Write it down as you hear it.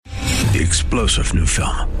The explosive new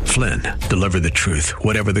film, Flynn, Deliver the Truth,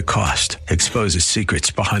 Whatever the Cost, exposes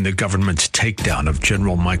secrets behind the government's takedown of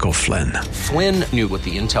General Michael Flynn. Flynn knew what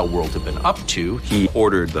the intel world had been up to. He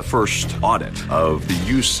ordered the first audit of the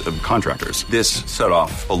use of contractors. This set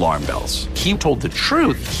off alarm bells. He told the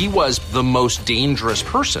truth. He was the most dangerous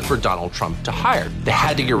person for Donald Trump to hire. They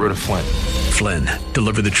had to get rid of Flynn. Flynn,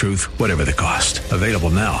 Deliver the Truth, Whatever the Cost. Available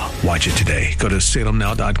now. Watch it today. Go to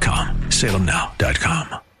salemnow.com.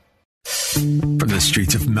 salemnow.com. From the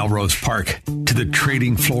streets of Melrose Park to the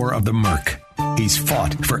trading floor of the Merc, he's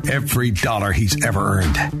fought for every dollar he's ever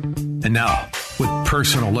earned. And now, with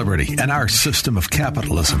personal liberty and our system of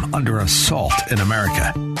capitalism under assault in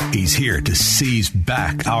America, he's here to seize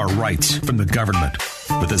back our rights from the government.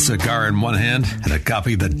 With a cigar in one hand and a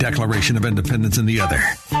copy of the Declaration of Independence in the other,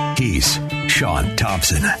 he's Sean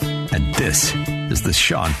Thompson. And this is the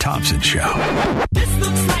Sean Thompson Show. This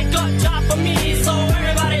looks like a job for me, so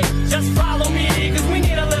everybody just follow me, because we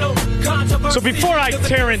need a little controversy. So before I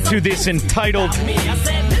tear into this entitled,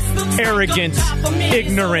 arrogant,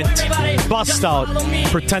 ignorant bust out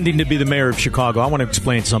pretending to be the mayor of Chicago, I want to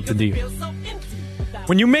explain something to you.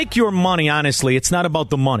 When you make your money, honestly, it's not about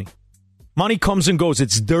the money. Money comes and goes.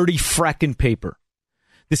 It's dirty fracking paper.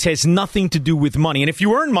 This has nothing to do with money. And if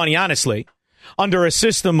you earn money, honestly, under a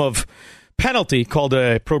system of penalty called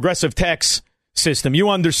a progressive tax system, you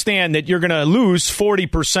understand that you're going to lose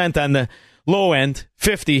 40% on the low end,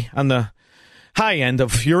 50 on the high end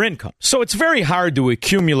of your income. So it's very hard to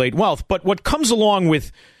accumulate wealth. But what comes along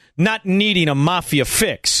with not needing a mafia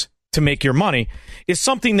fix to make your money is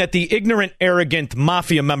something that the ignorant, arrogant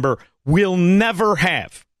mafia member will never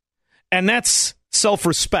have. And that's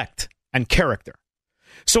self-respect and character.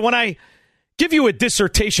 So when I give you a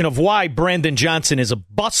dissertation of why Brandon Johnson is a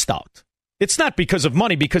bust-out, it's not because of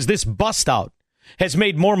money, because this bust-out has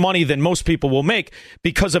made more money than most people will make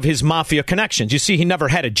because of his mafia connections. You see, he never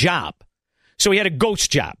had a job. So he had a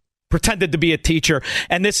ghost job, pretended to be a teacher,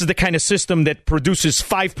 and this is the kind of system that produces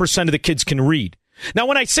 5% of the kids can read. Now,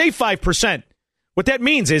 when I say 5%, what that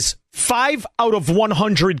means is 5 out of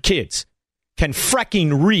 100 kids can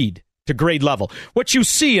fracking read to grade level. What you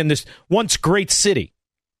see in this once great city,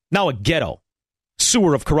 now a ghetto,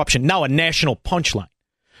 sewer of corruption, now a national punchline.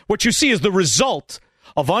 What you see is the result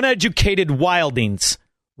of uneducated wildings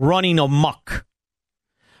running amok.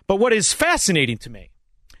 But what is fascinating to me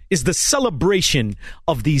is the celebration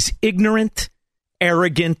of these ignorant,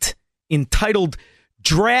 arrogant, entitled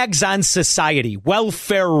drags on society,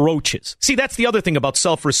 welfare roaches. See, that's the other thing about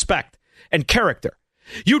self-respect and character.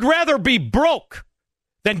 You'd rather be broke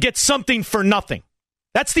than get something for nothing.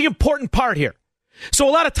 That's the important part here. So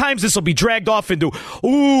a lot of times this will be dragged off into,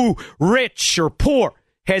 ooh, rich or poor.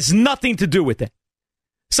 Has nothing to do with it.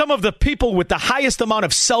 Some of the people with the highest amount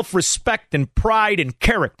of self-respect and pride and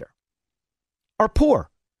character are poor,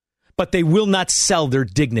 but they will not sell their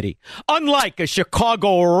dignity. Unlike a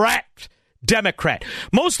Chicago rat Democrat,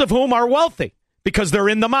 most of whom are wealthy because they're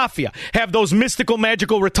in the mafia, have those mystical,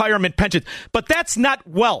 magical retirement pensions. But that's not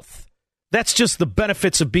wealth. That's just the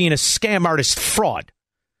benefits of being a scam artist fraud.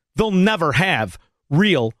 They'll never have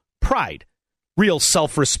real pride, real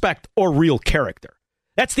self-respect, or real character.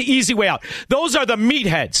 That's the easy way out. Those are the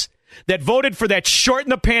meatheads that voted for that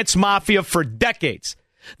short-in-the-pants mafia for decades,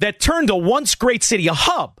 that turned a once great city, a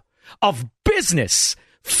hub of business,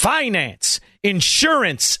 finance,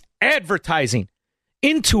 insurance, advertising,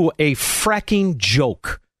 into a fracking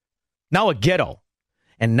joke. Now a ghetto.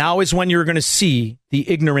 And now is when you're going to see the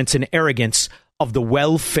ignorance and arrogance of the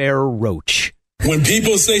welfare roach. When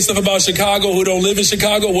people say stuff about Chicago who don't live in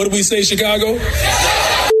Chicago, what do we say, Chicago?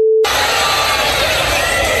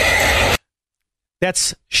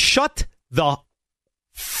 That's shut the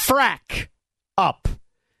frack up.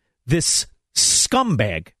 This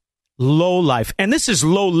scumbag, low life. And this is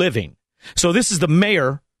low living. So this is the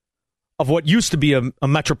mayor of what used to be a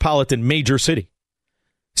metropolitan major city,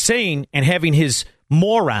 saying and having his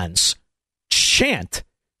morons chant,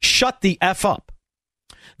 shut the F up.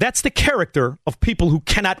 That's the character of people who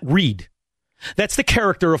cannot read. That's the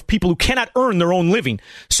character of people who cannot earn their own living.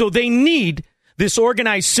 So they need this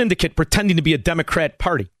organized syndicate pretending to be a Democrat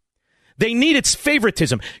party. They need its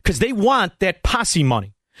favoritism because they want that posse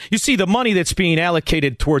money. You see, the money that's being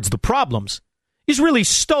allocated towards the problems is really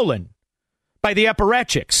stolen by the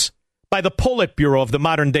apparatchiks, by the Politburo of the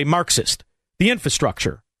modern-day Marxist, the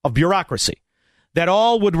infrastructure of bureaucracy, that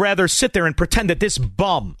all would rather sit there and pretend that this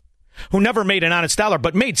bum, who never made an honest dollar,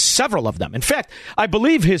 but made several of them. In fact, I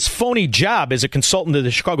believe his phony job as a consultant to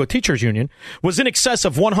the Chicago Teachers Union was in excess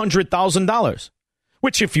of $100,000,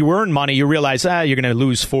 which if you earn money, you realize, you're going to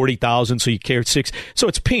lose $40,000, so you care $6,000. So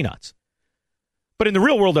it's peanuts. but in the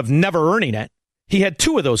real world of never earning it, he had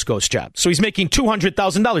 2 of those ghost jobs. So he's making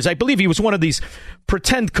 $200,000. I believe he was one of these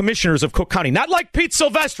pretend commissioners of Cook County, not like Pete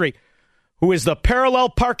Silvestri, who is the parallel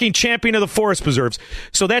parking champion of the forest preserves.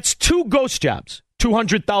 So that's 2 ghost jobs,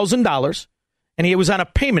 $200,000. And he was on a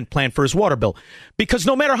payment plan for his water bill. Because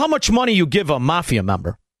no matter how much money you give a mafia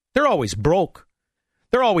member, they're always broke.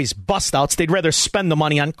 They're always bust outs. They'd rather spend the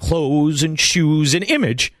money on clothes and shoes and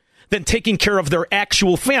image than taking care of their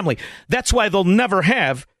actual family. That's why they'll never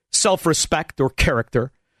have self-respect or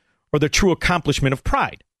character or the true accomplishment of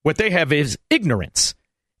pride. What they have is ignorance,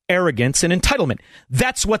 arrogance, and entitlement.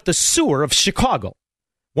 That's what the sewer of Chicago,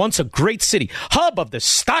 once a great city, hub of the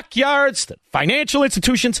stockyards, the financial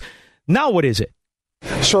institutions. Now what is it?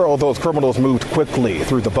 Cheryl, those criminals moved quickly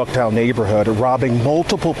through the Bucktown neighborhood, robbing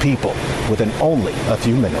multiple people within only a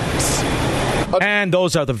few minutes. And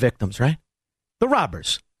those are the victims, right? The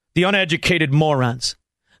robbers, the uneducated morons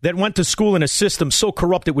that went to school in a system so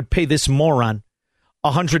corrupt it would pay this moron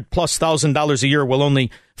 $100,000+ a year while only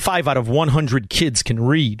 5 out of 100 kids can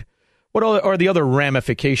read. What are the other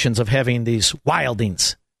ramifications of having these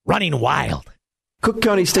wildings running wild? Cook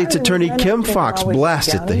County State's Attorney Kim Foxx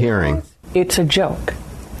blasted the hearing. It's a joke,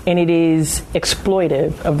 and it is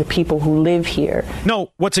exploitive of the people who live here.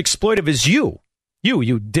 No, what's exploitive is you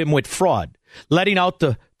dimwit fraud, letting out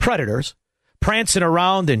the predators, prancing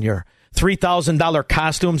around in your $3,000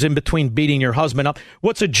 costumes in between beating your husband up.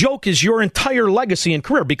 What's a joke is your entire legacy and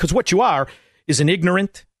career, because what you are is an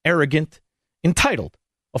ignorant, arrogant, entitled,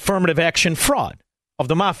 affirmative action fraud of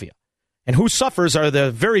the mafia. And who suffers are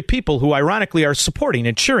the very people who ironically are supporting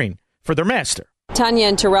and cheering for their master. Tanya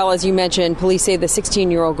and Terrell, as you mentioned, police say the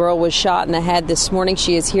 16-year-old girl was shot in the head this morning.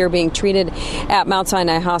 She is here being treated at Mount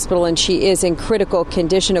Sinai Hospital, and she is in critical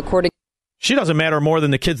condition, according. She doesn't matter more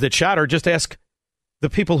than the kids that shot her. Just ask the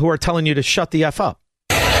people who are telling you to shut the F up.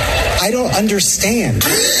 I don't understand.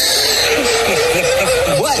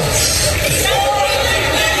 What?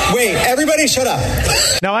 Wait, everybody shut up.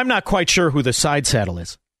 Now, I'm not quite sure who the side saddle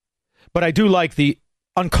is, but I do like the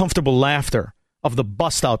uncomfortable laughter of the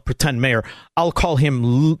bust-out pretend mayor. I'll call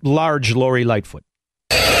him Large Lori Lightfoot.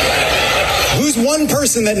 Who's one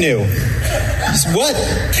person that knew? What?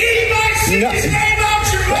 Keep my city's name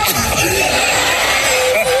out your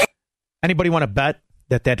mouth! Anybody want to bet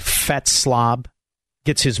that fat slob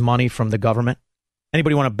gets his money from the government?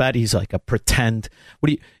 Anybody want to bet he's like a pretend?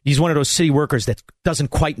 He's one of those city workers that doesn't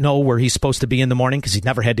quite know where he's supposed to be in the morning because he's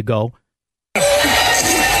never had to go?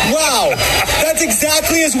 Wow, that's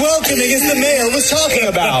exactly as welcoming as the mayor was talking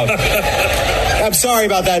about. I'm sorry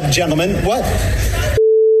about that, gentlemen. What?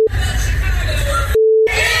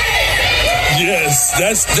 Yes,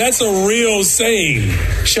 that's a real saying.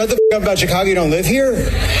 Shut the f*** up about Chicago. You don't live here?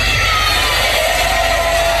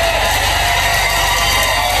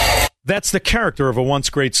 That's the character of a once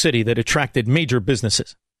great city that attracted major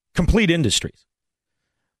businesses, complete industries,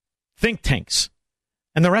 think tanks,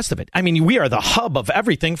 and the rest of it. I mean, we are the hub of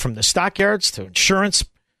everything from the stockyards to insurance,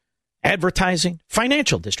 advertising,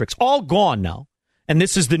 financial districts, all gone now. And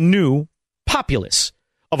this is the new populace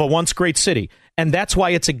of a once great city. And that's why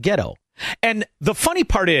it's a ghetto. And the funny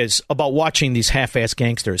part is about watching these half-ass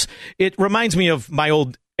gangsters, it reminds me of my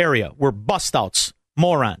old area where bust-outs,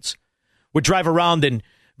 morons, would drive around in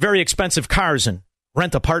very expensive cars and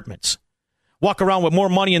rent apartments, walk around with more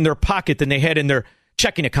money in their pocket than they had in their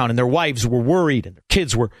checking account, and their wives were worried and their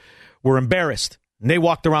kids were embarrassed. And they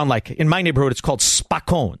walked around like, in my neighborhood, it's called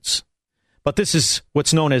Spacones. But this is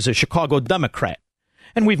what's known as a Chicago Democrat.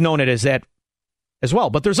 And we've known it as that as well.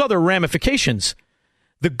 But there's other ramifications.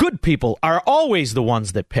 The good people are always the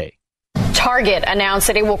ones that pay. Target announced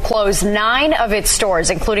that it will close 9 of its stores,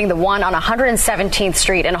 including the one on 117th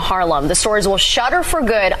Street in Harlem. The stores will shutter for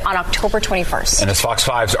good on October 21st. And as Fox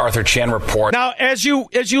 5's Arthur Chen reports. Now, as you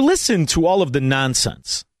listen to all of the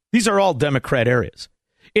nonsense, these are all Democrat areas.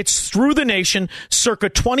 It's through the nation circa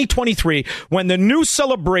 2023 when the new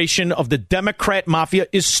celebration of the Democrat mafia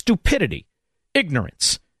is stupidity,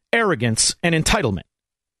 ignorance, arrogance, and entitlement.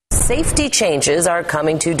 Safety changes are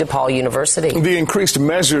coming to DePaul University. The increased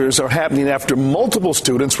measures are happening after multiple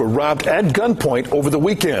students were robbed at gunpoint over the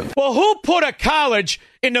weekend. Well, who put a college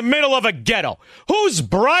in the middle of a ghetto? Whose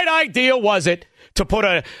bright idea was it to put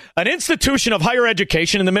an institution of higher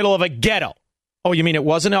education in the middle of a ghetto? Oh, you mean it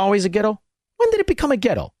wasn't always a ghetto? When did it become a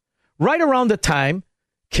ghetto? Right around the time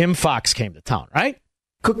Kim Foxx came to town, right?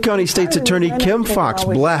 Cook County State's Attorney Kim Foxx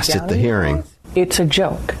blasted the hearing. It's a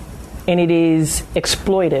joke. And it is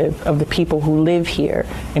exploitive of the people who live here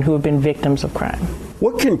and who have been victims of crime.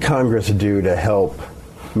 What can Congress do to help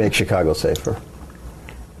make Chicago safer?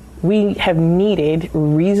 We have needed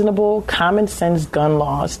reasonable, common sense gun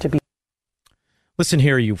laws to be. Listen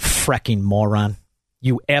here, you fracking moron.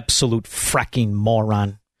 You absolute fracking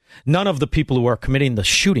moron. None of the people who are committing the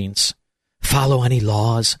shootings follow any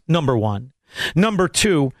laws, number one. Number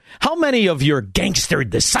two, how many of your gangster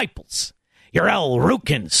disciples, your El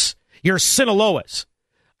Rukins, your Sinaloas,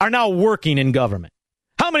 are now working in government?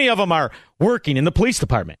 How many of them are working in the police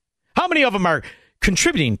department? How many of them are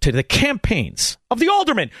contributing to the campaigns of the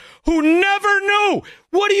aldermen who never knew?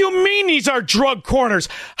 What do you mean these are drug corners?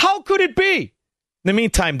 How could it be? In the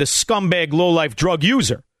meantime, the scumbag lowlife drug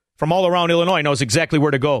user from all around Illinois knows exactly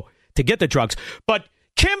where to go to get the drugs. But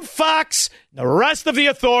Kim Foxx, the rest of the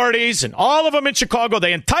authorities, and all of them in Chicago,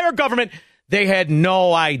 the entire government, they had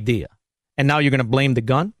no idea. And now you're going to blame the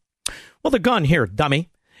gun? Well, the gun here,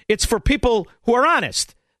 dummy. It's for people who are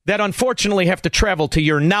honest that unfortunately have to travel to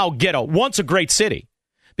your now ghetto, once a great city,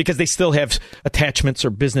 because they still have attachments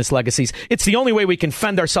or business legacies. It's the only way we can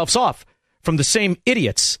fend ourselves off from the same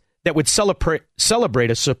idiots that would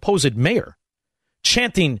celebrate a supposed mayor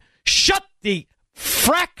chanting, "Shut the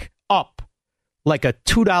frack up," like a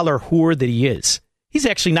 $2 whore that he is. He's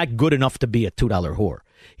actually not good enough to be a $2 whore.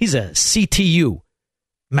 He's a CTU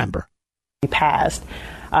member. Passed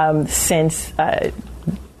since the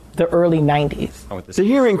early 90s. The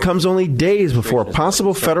hearing comes only days before a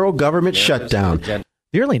possible federal government shutdown.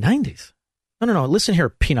 The early 90s? No. Listen here,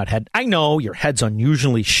 peanut head. I know your head's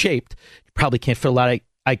unusually shaped. You probably can't fit a lot of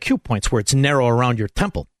IQ points where it's narrow around your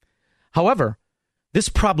temple. However, this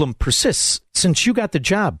problem persists since you got the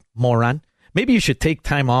job, moron. Maybe you should take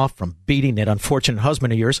time off from beating that unfortunate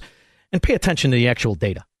husband of yours and pay attention to the actual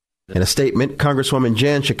data. In a statement, Congresswoman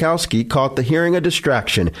Jan Schakowsky called the hearing a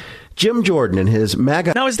distraction. Jim Jordan and his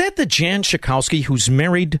MAGA... Now, is that the Jan Schakowsky who's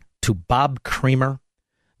married to Bob Creamer,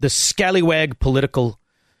 the scallywag political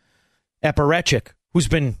apparatchik who's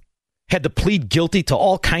had to plead guilty to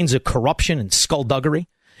all kinds of corruption and skullduggery?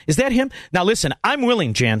 Is that him? Now, listen, I'm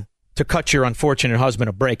willing, Jan, to cut your unfortunate husband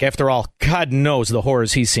a break. After all, God knows the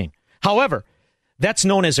horrors he's seen. However, that's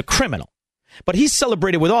known as a criminal. But he's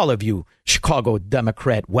celebrated with all of you Chicago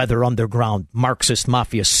Democrat, weather underground, Marxist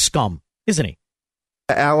mafia scum, isn't he?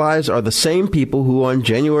 Allies are the same people who on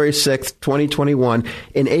January 6th, 2021,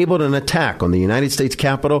 enabled an attack on the United States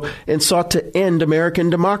Capitol and sought to end American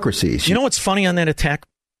democracy. You know what's funny on that attack?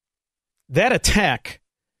 That attack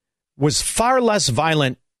was far less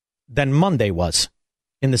violent than Monday was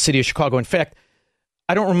in the city of Chicago. In fact,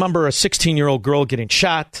 I don't remember a 16-year-old girl getting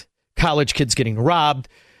shot, college kids getting robbed,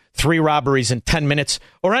 3 robberies in 10 minutes,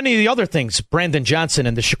 or any of the other things Brandon Johnson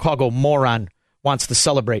and the Chicago moron wants to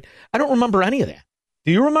celebrate. I don't remember any of that.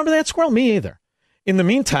 Do you remember that, Squirrel? Me either. In the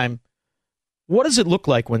meantime, what does it look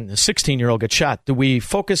like when the 16-year-old gets shot? Do we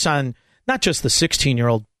focus on not just the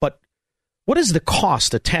 16-year-old, but what is the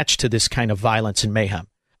cost attached to this kind of violence and mayhem,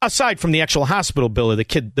 aside from the actual hospital bill of the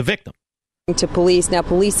kid, the victim? To police. Now,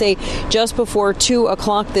 police say just before 2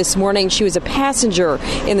 o'clock this morning, she was a passenger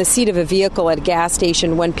in the seat of a vehicle at a gas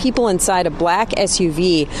station when people inside a black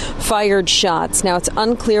SUV fired shots. Now, it's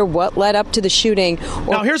unclear what led up to the shooting.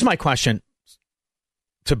 Now, here's my question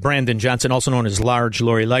to Brandon Johnson, also known as Large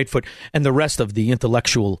Lori Lightfoot, and the rest of the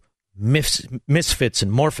intellectual misfits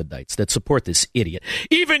and morphidites that support this idiot.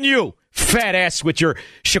 Even you, fat ass with your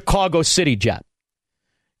Chicago City job.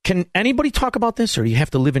 Can anybody talk about this, or do you have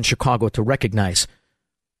to live in Chicago to recognize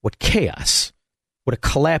what chaos, what a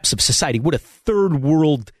collapse of society, what a third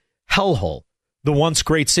world hellhole the once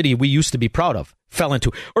great city we used to be proud of fell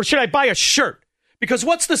into? Or should I buy a shirt? Because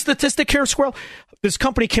what's the statistic here, Squirrel? This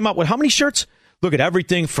company came out with how many shirts? Look at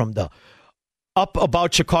everything from the Up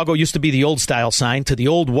About Chicago, used to be the old style sign, to the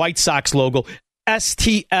old White Sox logo,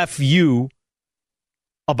 STFU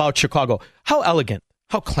About Chicago. How elegant,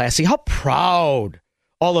 how classy, how proud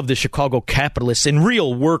all of the Chicago capitalists and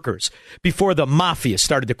real workers before the mafia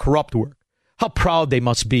started to corrupt work. How proud they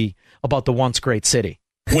must be about the once great city.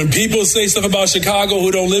 When people say stuff about Chicago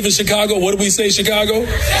who don't live in Chicago, what do we say, Chicago?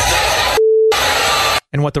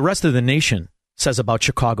 And what the rest of the nation says about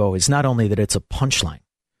Chicago is not only that it's a punchline,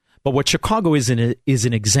 but what Chicago is an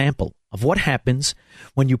example of what happens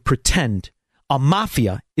when you pretend a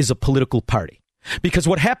mafia is a political party. Because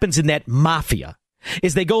what happens in that mafia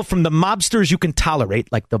is they go from the mobsters you can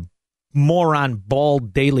tolerate, like the moron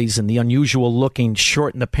bald dailies and the unusual looking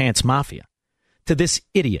short in the pants mafia, to this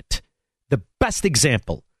idiot, the best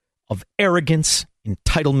example of arrogance,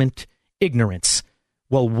 entitlement, ignorance,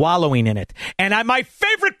 while wallowing in it. And my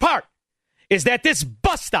favorite part is that this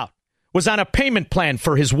bust out was on a payment plan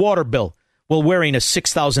for his water bill while wearing a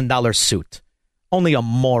 $6,000 suit. Only a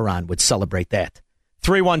moron would celebrate that.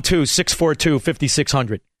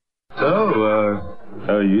 312-642-5600. So,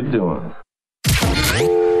 how are you doing?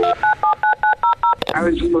 I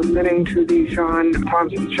was just listening to the Sean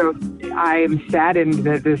Thompson show. I'm saddened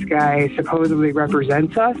that this guy supposedly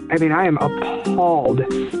represents us. I mean, I am appalled.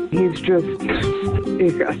 He's just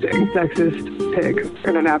disgusting, sexist pig,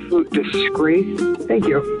 and an absolute disgrace. Thank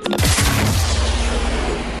you.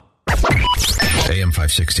 AM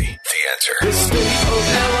 560, The Answer. The state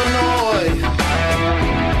of Illinois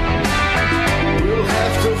will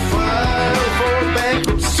have to file for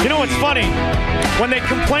bankruptcy. You know what's funny? When they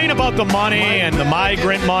complain about the money and the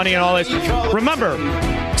migrant money and all this, remember,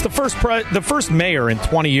 it's the first mayor in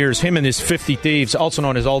 20 years, him and his 50 thieves, also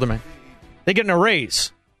known as aldermen. They're getting a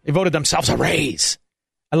raise. They voted themselves a raise.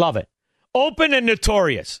 I love it. Open and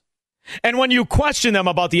notorious. And when you question them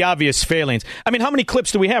about the obvious failings, I mean, how many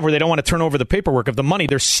clips do we have where they don't want to turn over the paperwork of the money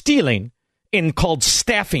they're stealing in called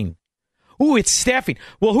staffing? Ooh, it's staffing.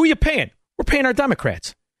 Well, who are you paying? We're paying our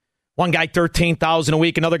Democrats. One guy $13,000 a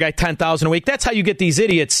week, another guy $10,000 a week. That's how you get these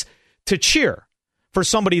idiots to cheer for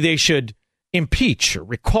somebody they should impeach or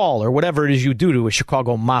recall or whatever it is you do to a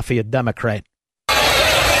Chicago Mafia Democrat.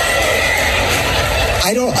 I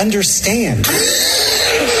don't understand.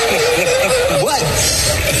 What?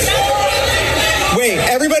 Wait,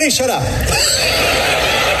 everybody shut up.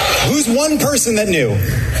 Who's one person that knew?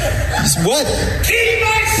 What? Keep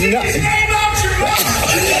my city's name out your mouth.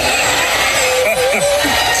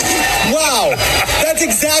 Wow, that's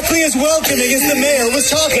exactly as welcoming as the mayor was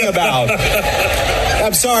talking about.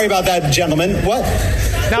 I'm sorry about that, gentlemen. What?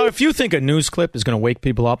 Now, if you think a news clip is going to wake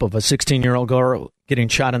people up of a 16-year-old girl getting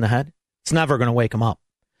shot in the head, it's never going to wake them up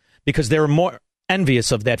because they're more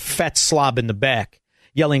envious of that fat slob in the back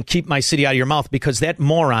yelling, "Keep my city out of your mouth," because that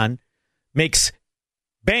moron makes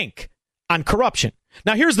bank on corruption.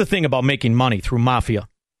 Now, here's the thing about making money through mafia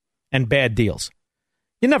and bad deals.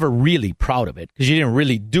 You're never really proud of it because you didn't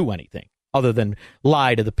really do anything other than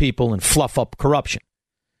lie to the people and fluff up corruption.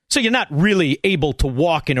 So you're not really able to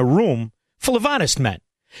walk in a room full of honest men.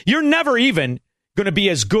 You're never even going to be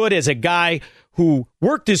as good as a guy who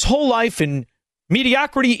worked his whole life in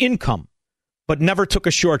mediocrity income, but never took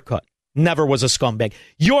a shortcut, never was a scumbag.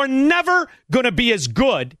 You're never going to be as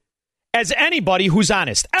good as anybody who's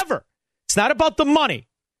honest, ever. It's not about the money.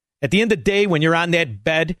 At the end of the day, when you're on that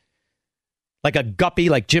bed, like a guppy,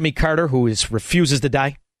 like Jimmy Carter, who refuses to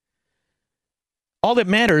die, all that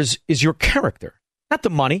matters is your character, not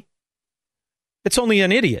the money. It's only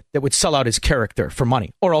an idiot that would sell out his character for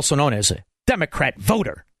money, or also known as a Democrat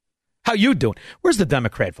voter. How you doing? Where's the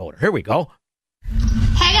Democrat voter? Here we go.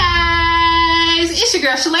 Hey guys, it's your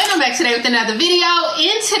girl Shalane. I'm back today with another video.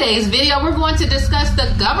 In today's video, we're going to discuss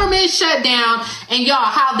the government shutdown and y'all,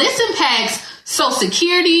 how this impacts Social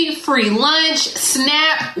Security, free lunch,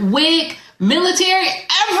 SNAP, WIC, military,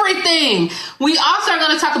 everything. We also are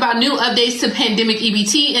going to talk about new updates to pandemic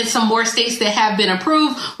EBT in some more states that have been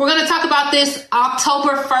approved. We're going to talk about this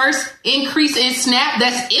October 1st increase in SNAP.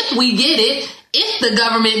 That's if we get it, if the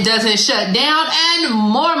government doesn't shut down, and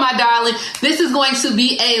more, my darling. This is going to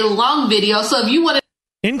be a long video. So if you want to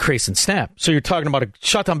increase in SNAP. So you're talking about a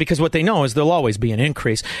shutdown because what they know is there'll always be an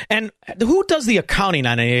increase. And who does the accounting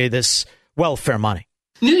on any of this welfare money?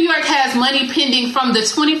 New York has money pending from the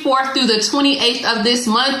 24th through the 28th of this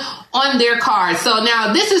month on their cards. So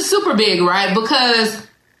now this is super big, right? Because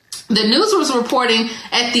the news was reporting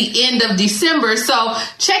at the end of December. So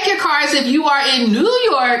check your cards if you are in New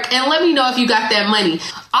York and let me know if you got that money.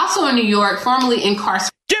 Also in New York, formerly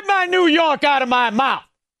incarcerated. Get my New York out of my mouth,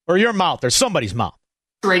 or your mouth, or somebody's mouth.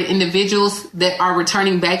 Individuals that are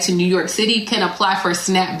returning back to New York City can apply for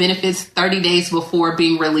SNAP benefits 30 days before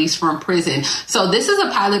being released from prison. So this is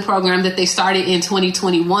a pilot program that they started in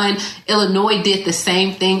 2021. Illinois did the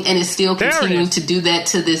same thing and is still continuing to do that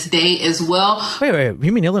to this day as well. Wait.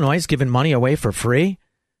 You mean Illinois is giving money away for free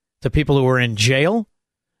to people who are in jail?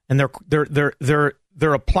 And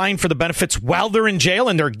they're applying for the benefits while they're in jail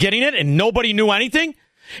and they're getting it and nobody knew anything?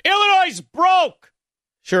 Illinois is broke.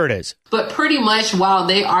 Sure it is. But pretty much while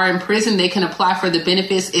they are in prison, they can apply for the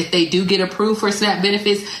benefits. If they do get approved for SNAP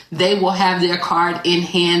benefits, they will have their card in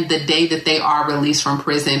hand the day that they are released from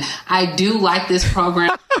prison. I do like this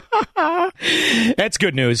program. That's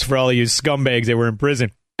good news for all you scumbags that were in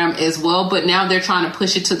prison as well. But now they're trying to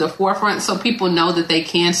push it to the forefront so people know that they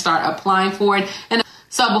can start applying for it. And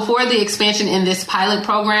so before the expansion in this pilot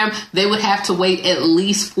program, they would have to wait at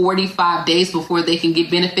least 45 days before they can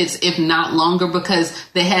get benefits, if not longer, because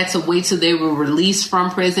they had to wait till they were released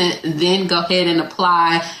from prison, then go ahead and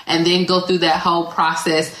apply, and then go through that whole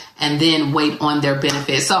process, and then wait on their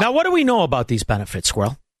benefits. So now, what do we know about these benefits,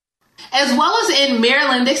 Squirrel? As well as in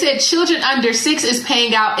Maryland, they said children under 6 is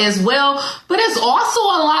paying out as well. But there's also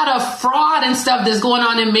a lot of fraud and stuff that's going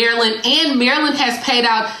on in Maryland. And Maryland has paid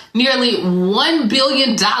out nearly $1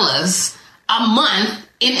 billion a month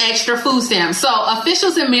in extra food stamps. So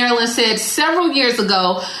officials in Maryland said several years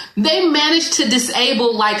ago, they managed to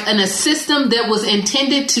disable a system that was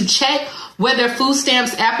intended to check whether food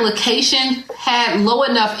stamps application had low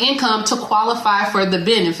enough income to qualify for the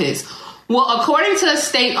benefits. Well, according to a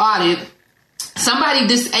state audit, somebody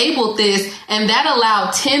disabled this, and that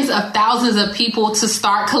allowed tens of thousands of people to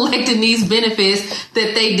start collecting these benefits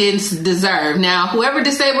that they didn't deserve. Now, whoever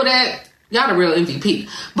disabled that, y'all the real MVP.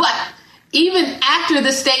 But even after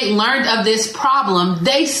the state learned of this problem,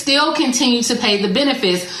 they still continue to pay the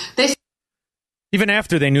benefits. Even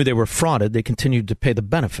after they knew they were frauded, they continued to pay the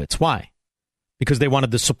benefits. Why? Because they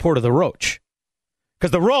wanted the support of the Roach.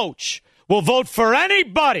 Because the Roach will vote for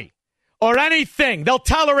anybody or anything. They'll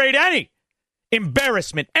tolerate any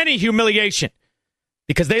embarrassment, any humiliation,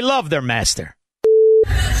 because they love their master.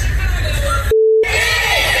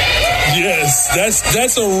 Yes,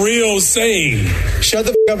 that's a real saying. Shut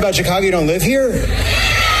the f*** up about Chicago. You don't live here?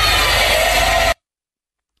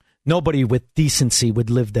 Nobody with decency would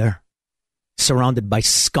live there, surrounded by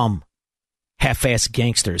scum, half-ass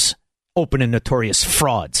gangsters, open and notorious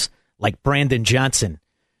frauds like Brandon Johnson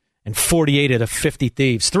and 48 of the 50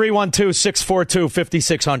 thieves.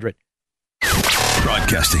 312-642-5600.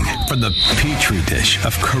 Broadcasting from the petri dish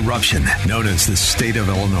of corruption known as the state of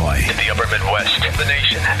Illinois. In the upper Midwest, the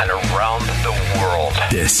nation, and around the world.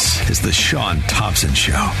 This is the Sean Thompson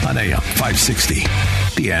Show on AM 560.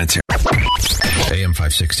 The Answer. AM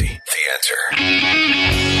 560. The Answer.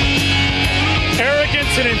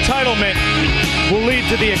 Arrogance and entitlement will lead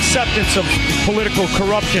to the acceptance of political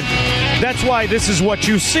corruption. That's why this is what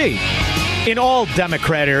you see in all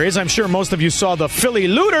Democrat areas. I'm sure most of you saw the Philly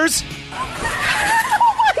looters.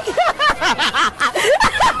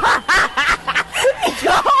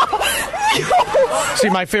 See,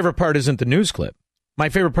 my favorite part isn't the news clip. My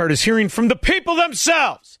favorite part is hearing from the people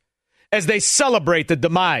themselves as they celebrate the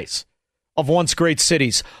demise of once great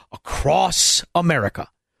cities across America.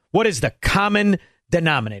 What is the common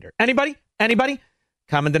denominator? Anybody?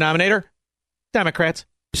 Common denominator? Democrats.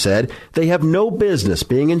 Said they have no business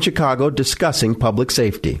being in Chicago discussing public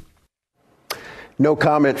safety. No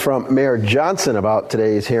comment from Mayor Johnson about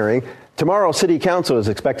today's hearing. Tomorrow, City Council is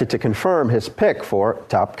expected to confirm his pick for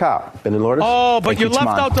top cop. Ben and Lourdes? Oh, but you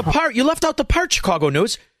left out the part. You left out the part, Chicago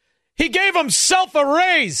News. He gave himself a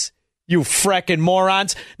raise, you fracking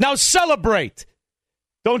morons. Now celebrate.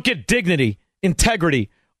 Don't get dignity,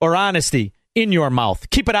 integrity, or honesty in your mouth.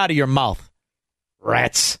 Keep it out of your mouth.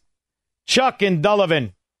 Rats. Chuck and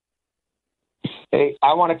Dullivan. Hey,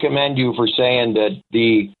 I want to commend you for saying that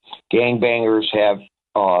the gangbangers have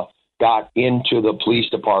got into the police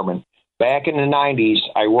department. Back in the 90s,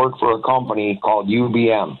 I worked for a company called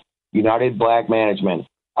UBM, United Black Management.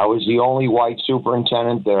 I was the only white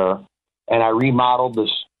superintendent there, and I remodeled it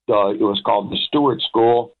was called the Stewart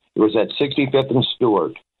School. It was at 65th and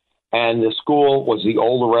Stewart, and the school was the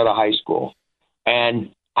old Loretta High School.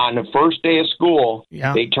 And on the first day of school,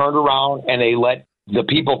 they turned around and they let the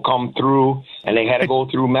people come through, and they had to go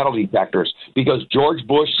through metal detectors because George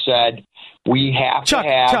Bush said, we have to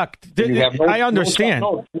have... Chuck, I understand.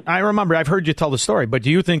 I remember. I've heard you tell the story, but do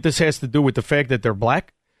you think this has to do with the fact that they're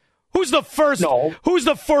black? Who's the first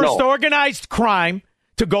organized crime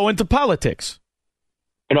to go into politics?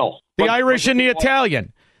 No. The Irish and the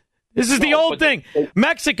Italian. This is the old thing.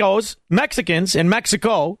 Mexicans in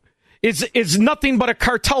Mexico is nothing but a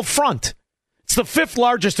cartel front. It's the 5th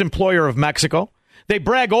largest employer of Mexico. They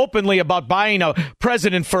brag openly about buying a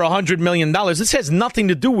president for $100 million. This has nothing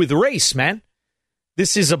to do with race, man.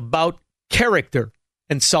 This is about character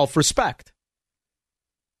and self-respect.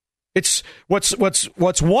 It's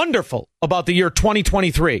what's wonderful about the year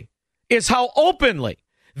 2023 is how openly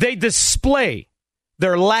they display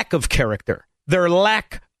their lack of character, their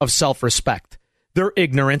lack of self-respect, their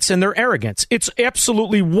ignorance, and their arrogance. It's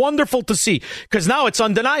absolutely wonderful to see because now it's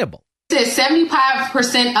undeniable.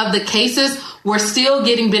 75% of the cases were still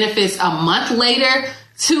getting benefits a month later,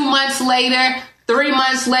 2 months later, 3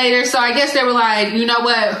 months later. So I guess they were like, you know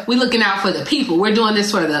what? We're looking out for the people. We're doing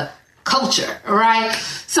this for the culture, right?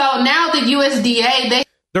 So now the USDA,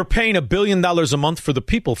 they're paying $1 billion a month for the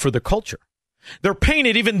people, for the culture. They're paying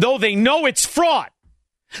it even though they know it's fraud.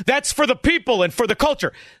 That's for the people and for the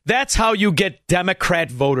culture. That's how you get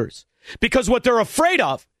Democrat voters. Because what they're afraid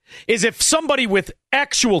of is if somebody with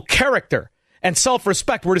actual character and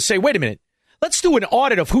self-respect were to say, wait a minute, let's do an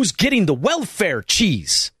audit of who's getting the welfare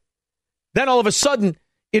cheese. Then all of a sudden,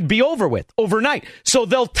 it'd be over with overnight. So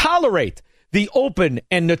they'll tolerate the open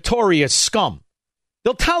and notorious scum.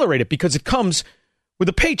 They'll tolerate it because it comes with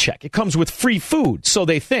a paycheck. It comes with free food, so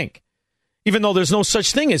they think. Even though there's no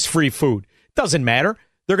such thing as free food. It doesn't matter.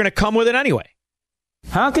 They're going to come with it anyway.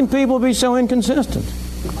 How can people be so inconsistent?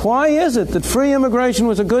 Why is it that free immigration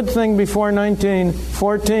was a good thing before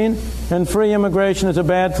 1914 and free immigration is a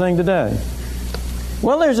bad thing today?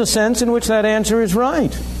 Well, there's a sense in which that answer is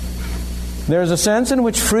right. There's a sense in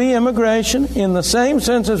which free immigration, in the same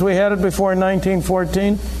sense as we had it before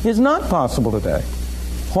 1914, is not possible today.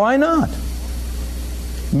 Why not?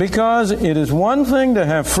 Because it is one thing to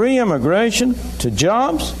have free immigration to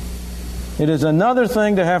jobs. It is another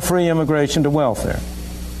thing to have free immigration to welfare.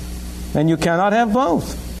 And you cannot have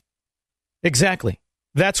both. Exactly.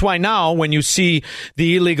 That's why now when you see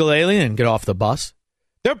the illegal alien get off the bus,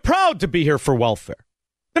 they're proud to be here for welfare.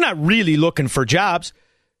 They're not really looking for jobs.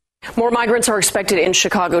 More migrants are expected in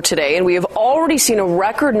Chicago today, and we have already seen a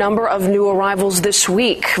record number of new arrivals this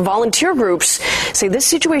week. Volunteer groups say this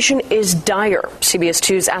situation is dire. CBS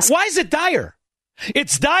 2's asked. Why is it dire?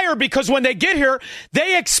 It's dire because when they get here,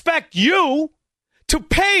 they expect you to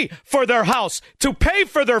pay for their house, to pay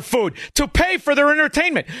for their food, to pay for their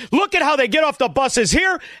entertainment. Look at how they get off the buses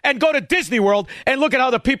here and go to Disney World, and look at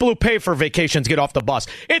how the people who pay for vacations get off the bus.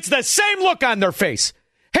 It's the same look on their face.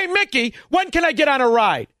 Hey, Mickey, when can I get on a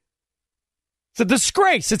ride? It's a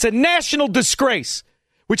disgrace. It's a national disgrace,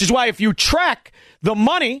 which is why if you track the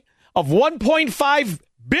money of $1.5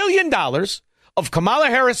 billion of Kamala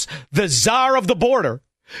Harris, the czar of the border,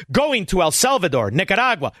 going to El Salvador,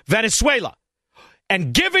 Nicaragua, Venezuela,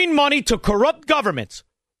 and giving money to corrupt governments,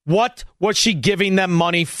 what was she giving them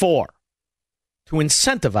money for? To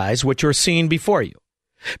incentivize what you're seeing before you.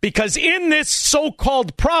 Because in this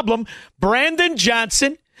so-called problem, Brandon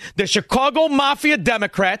Johnson, the Chicago Mafia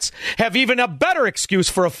Democrats have even a better excuse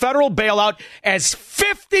for a federal bailout, as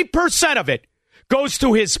 50% of it goes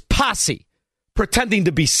to his posse, pretending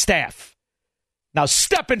to be staff. Now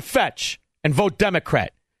step and fetch and vote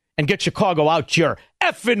Democrat and get Chicago out your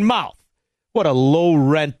effing mouth. What a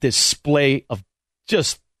low-rent display of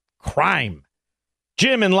just crime.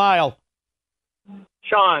 Jim and Lyle.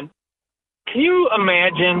 Sean, can you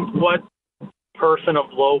imagine what person of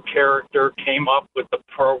low character came up with the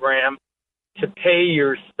program to pay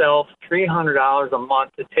yourself $300 a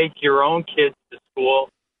month to take your own kids to school?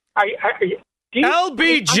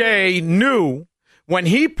 LBJ knew when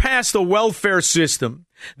he passed a welfare system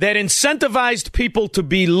that incentivized people to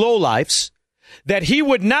be lowlifes, that he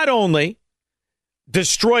would not only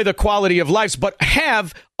destroy the quality of lives, but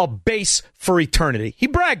have a base for eternity. He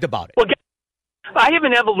bragged about it. Well, I have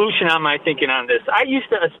an evolution on my thinking on this. I used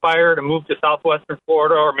to aspire to move to southwestern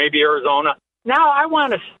Florida or maybe Arizona. Now I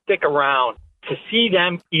want to stick around to see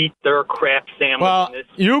them eat their crap sandwich. Well,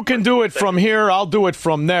 you can do it from here. I'll do it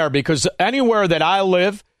from there, because anywhere that I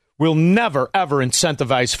live will never, ever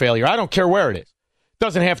incentivize failure. I don't care where it is.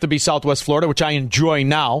 Doesn't have to be Southwest Florida, which I enjoy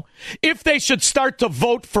now. If they should start to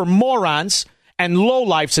vote for morons and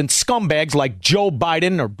lowlifes and scumbags like Joe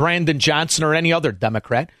Biden or Brandon Johnson or any other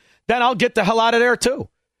Democrat, then I'll get the hell out of there too.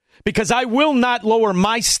 Because I will not lower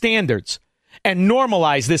my standards and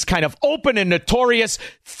normalize this kind of open and notorious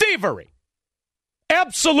thievery,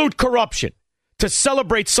 absolute corruption, to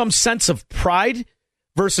celebrate some sense of pride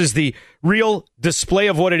versus the real display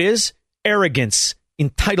of what it is: arrogance,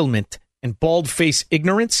 entitlement, and bald-faced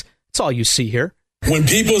ignorance. That's all you see here. When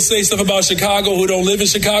people say stuff about Chicago who don't live in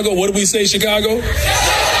Chicago, what do we say, Chicago?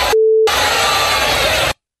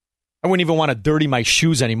 I wouldn't even want to dirty my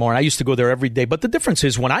shoes anymore. I used to go there every day. But the difference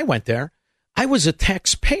is, when I went there, I was a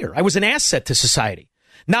taxpayer. I was an asset to society.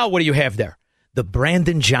 Now, what do you have there? The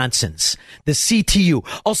Brandon Johnsons, the CTU,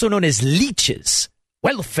 also known as leeches,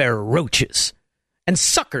 welfare roaches, and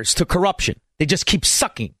suckers to corruption. They just keep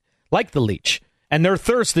sucking like the leech, and their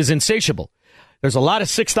thirst is insatiable. There's a lot of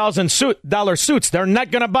 $6,000 suits. They're not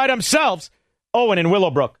going to buy themselves. Owen in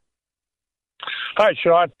Willowbrook. Hi,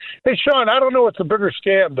 Sean. Hey, Sean, I don't know what's a bigger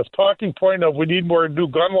scam, the talking point of we need more new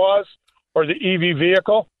gun laws or the EV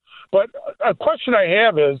vehicle. But a question I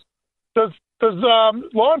have is, does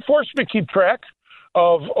law enforcement keep track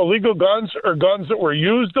of illegal guns or guns that were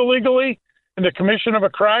used illegally in the commission of a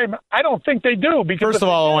crime? I don't think they do. Because first of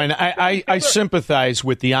all, Owen, I sympathize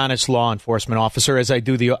with the honest law enforcement officer as I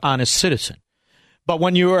do the honest citizen. But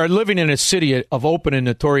when you are living in a city of open and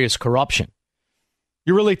notorious corruption,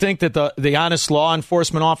 you really think that the honest law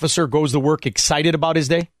enforcement officer goes to work excited about his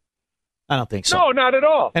day? I don't think so. No, not at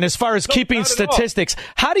all. And as far as keeping statistics,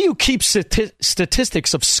 how do you keep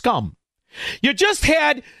statistics of scum? You just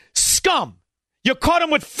had scum. You caught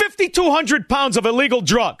him with 5,200 pounds of illegal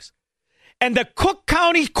drugs. And the Cook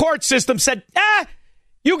County court system said,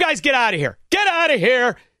 you guys get out of here. Get out of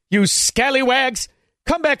here, you scallywags.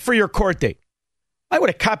 Come back for your court date. Why would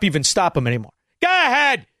a cop even stop them anymore? Go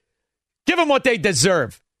ahead. Give them what they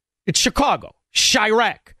deserve. It's Chicago,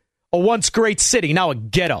 Chirac, a once great city, now a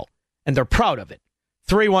ghetto. And they're proud of it.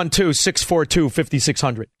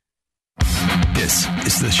 312-642-5600. This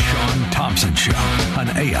is the Sean Thompson Show on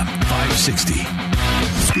AM 560.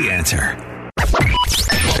 The Answer.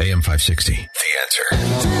 AM 560. The Answer.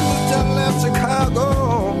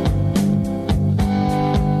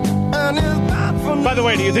 By the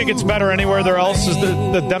way, do you think it's better anywhere else as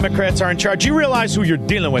the Democrats are in charge? You realize who you're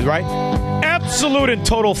dealing with, right? Absolute and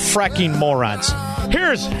total fracking morons.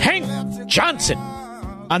 Here's Hank Johnson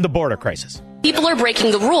on the border crisis. People are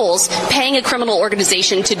breaking the rules, paying a criminal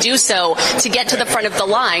organization to do so to get to the front of the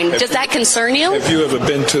line. Does that concern you? Have you ever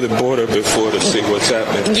been to the border before to see what's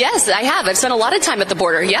happening? Yes, I have. I've spent a lot of time at the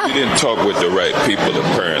border, yeah. You didn't talk with the right people,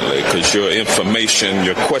 apparently, because your information,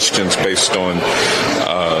 your questions based on,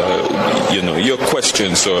 your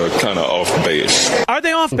questions are kind of off base. Are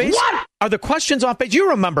they off base? What? Are the questions off base?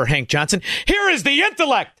 You remember Hank Johnson. Here is the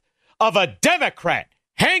intellect of a Democrat,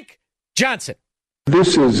 Hank Johnson.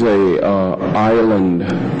 This is a island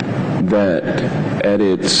that at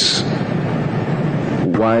its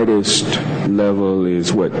widest level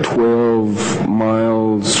is 12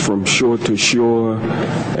 miles from shore to shore,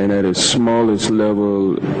 and at its smallest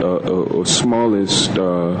level or smallest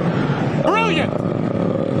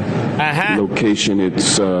location,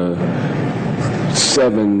 it's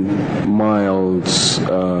 7 miles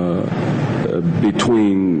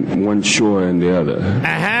between one shore and the other.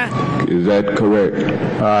 Is that correct?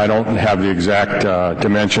 I don't have the exact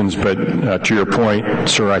dimensions, but to your point,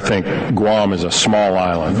 sir, I think Guam is a small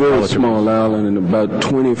island. Very small island, and about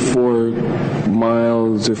 24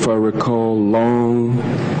 miles, if I recall, long.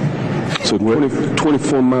 So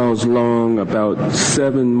 24 miles long, about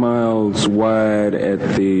 7 miles wide at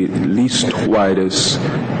the least widest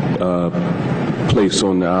place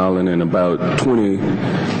on the island, and about 12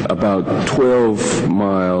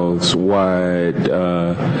 miles wide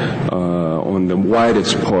on the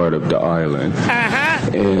widest part of the island.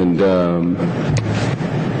 And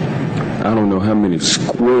I don't know how many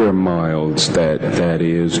square miles that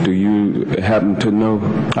is. Do you happen to know?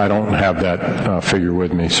 I don't have that figure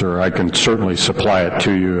with me, sir. I can certainly supply it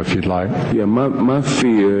to you if you'd like. Yeah, my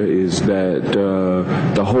fear is that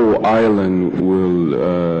the whole island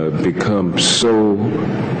will become so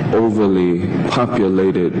overly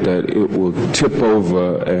populated that it will tip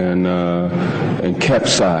over and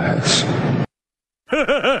capsize. You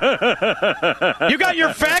got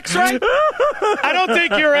your facts right? I don't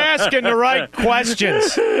think you're asking the right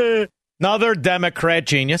questions. Another Democrat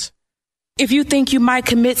genius. If you think you might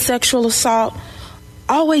commit sexual assault,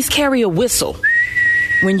 always carry a whistle.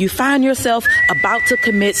 When you find yourself about to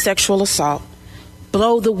commit sexual assault,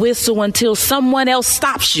 blow the whistle until someone else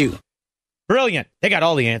stops you. Brilliant. They got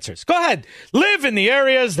all the answers. Go ahead. Live in the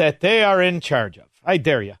areas that they are in charge of. I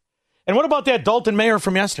dare you. And what about that Dalton mayor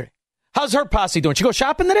from yesterday? How's her posse doing? She go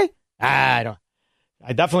shopping today? I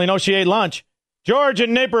definitely know she ate lunch. George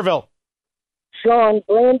in Naperville. Sean,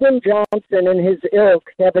 Brandon Johnson and his ilk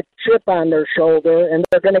have a chip on their shoulder, and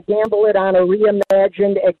they're going to gamble it on a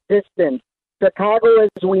reimagined existence. Chicago, as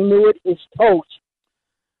we knew it, is toast.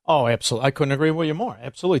 Oh, absolutely. I couldn't agree with you more.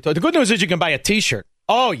 Absolutely. The good news is you can buy a T-shirt.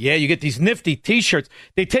 Oh, yeah, you get these nifty T-shirts.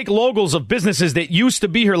 They take logos of businesses that used to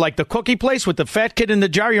be here, like the cookie place with the fat kid in the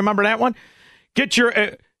jar. You remember that one? Get your...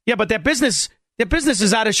 yeah, but that business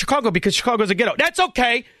is out of Chicago because Chicago's a ghetto. That's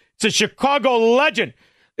okay. It's a Chicago legend.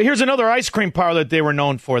 Here's another ice cream parlor that they were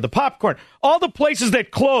known for, the Popcorn. All the places that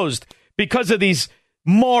closed because of these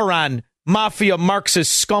moron, mafia,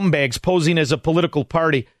 Marxist scumbags posing as a political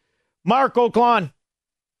party. Mark Oaklawn.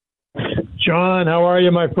 John, how are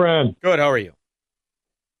you, my friend? Good, how are you?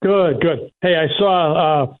 Good. Hey, I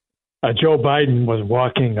saw Joe Biden was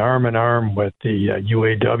walking arm in arm with the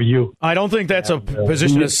UAW. I don't think that's a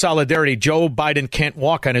position of solidarity. Joe Biden can't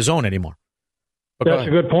walk on his own anymore. That's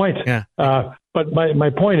a good point. Yeah. But my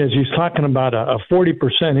point is, he's talking about a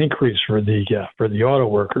 40% increase for the auto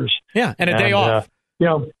workers. Yeah, and a day off.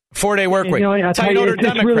 4-day work week.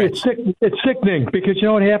 It's sickening because you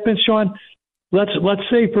know what happens, Sean? Let's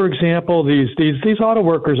say, for example, these auto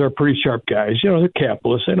workers are pretty sharp guys. They're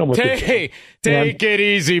capitalists. They know what they're doing. Take it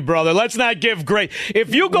easy, brother. Let's not give great.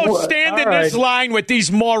 If you go stand in this line with these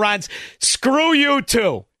morons, screw you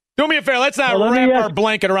too. Do me a favor. Let's not wrap our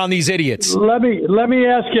blanket around these idiots. Let me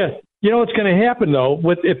ask you. You know what's going to happen though?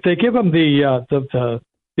 If they give them the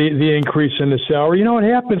increase in the salary, you know what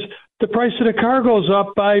happens? the price of the car goes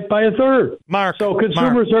up by a third. Mark, so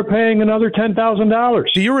consumers are paying another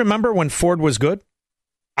 $10,000. Do you remember when Ford was good?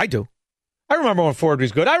 I do. I remember when Ford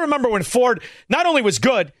was good. I remember when Ford not only was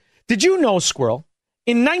good, did you know, Squirrel,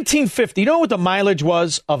 in 1950, you know what the mileage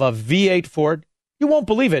was of a V8 Ford? You won't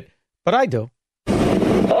believe it, but I do.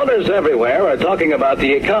 Owners everywhere are talking about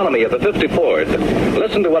the economy of the 50 Ford.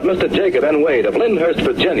 Listen to what Mr. Jacob N. Wade of Lyndhurst,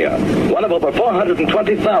 Virginia, one of over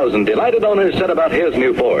 420,000 delighted owners, said about his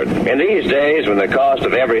new Ford. In these days, when the cost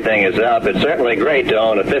of everything is up, it's certainly great to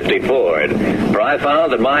own a 50 Ford. For I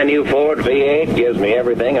found that my new Ford V8 gives me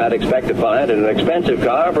everything I'd expect to find in an expensive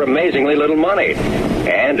car for amazingly little money.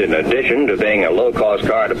 And in addition to being a low-cost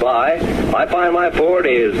car to buy, I find my Ford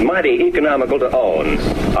is mighty economical to own.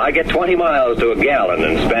 I get 20 miles to a gallon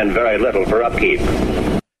and spend very little for upkeep.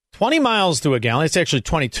 20 miles to a gallon. It's actually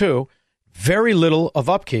 22. Very little of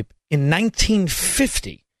upkeep in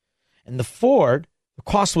 1950. And the Ford, the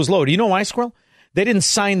cost was low. Do you know why, Squirrel? They didn't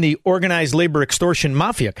sign the Organized Labor Extortion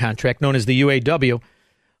Mafia contract known as the UAW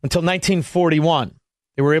until 1941.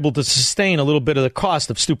 They were able to sustain a little bit of the cost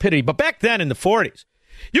of stupidity. But back then in the 40s,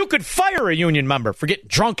 you could fire a union member for getting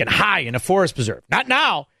drunk and high in a forest preserve. Not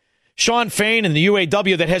now. Sean Fain and the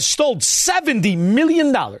UAW that has stole $70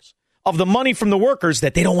 million of the money from the workers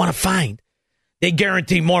that they don't want to find. They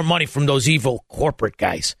guarantee more money from those evil corporate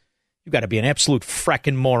guys. You got to be an absolute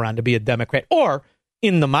fracking moron to be a Democrat or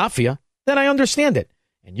in the mafia. Then I understand it.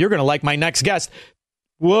 And you're going to like my next guest.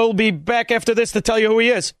 We'll be back after this to tell you who he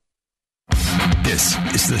is. This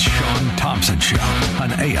is the Sean Thompson Show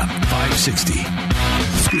on AM 560.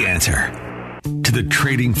 The answer to the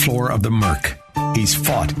trading floor of the Merc. He's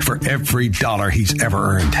fought for every dollar he's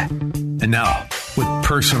ever earned. And now, with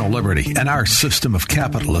personal liberty and our system of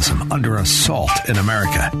capitalism under assault in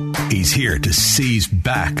America, he's here to seize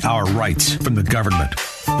back our rights from the government.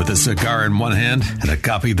 With a cigar in one hand and a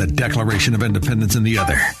copy of the Declaration of Independence in the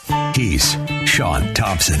other, he's Sean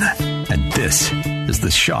Thompson. And this is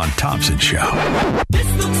the Sean Thompson Show. This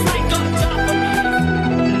looks like on top of me.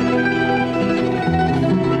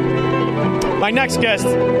 My next guest,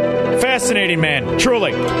 fascinating man,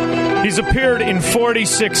 truly. He's appeared in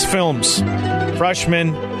 46 films.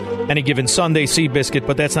 Freshman, Any Given Sunday, Seabiscuit,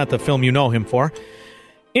 but that's not the film you know him for.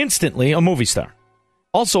 Instantly a movie star.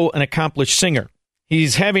 Also an accomplished singer.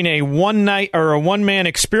 He's having a one-man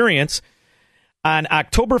experience on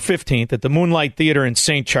October 15th at the Moonlight Theater in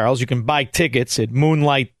St. Charles. You can buy tickets at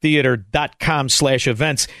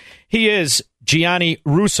moonlighttheater.com/events. He is Gianni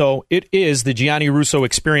Russo. It is the Gianni Russo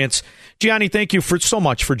Experience. Gianni, thank you so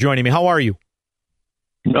much for joining me. How are you?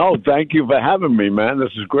 No, thank you for having me, man.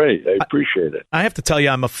 This is great. I appreciate it. I have to tell you,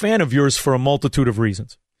 I'm a fan of yours for a multitude of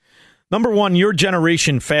reasons. Number one, your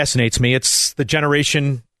generation fascinates me. It's the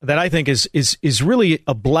generation that I think is really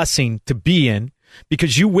a blessing to be in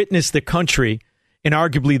because you witnessed the country in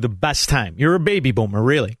arguably the best time. You're a baby boomer,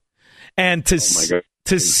 really. And to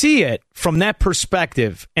see it from that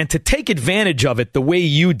perspective and to take advantage of it the way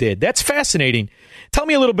you did, that's fascinating. Tell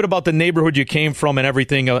me a little bit about the neighborhood you came from and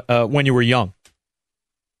everything when you were young.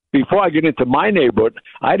 Before I get into my neighborhood,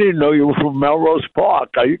 I didn't know you were from Melrose Park.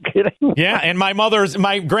 Are you kidding? Yeah, and my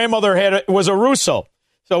grandmother was a Russo.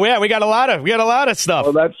 So yeah, we got a lot of stuff.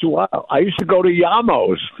 Oh, that's wow. I used to go to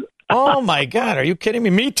Yamos. Oh my God, are you kidding me?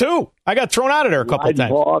 Me too. I got thrown out of there a couple of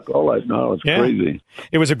times. Park, all that. No, it's crazy.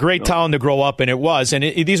 It was a great town to grow up in. It was, and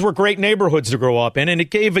these were great neighborhoods to grow up in, and it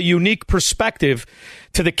gave a unique perspective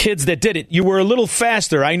to the kids that did it. You were a little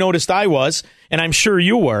faster. I noticed I was, and I'm sure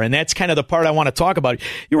you were, and that's kind of the part I want to talk about.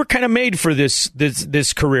 You were kind of made for this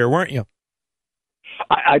career, weren't you?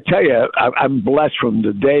 I tell you, I'm blessed from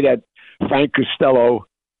the day that Frank Costello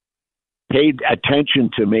paid attention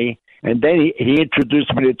to me. And then he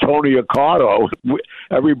introduced me to Tony Accardo.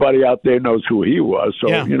 Everybody out there knows who he was.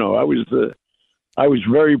 So, I was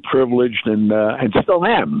very privileged and still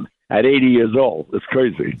am at 80 years old. It's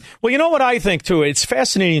crazy. Well, you know what I think, too? It's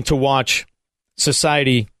fascinating to watch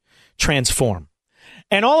society transform.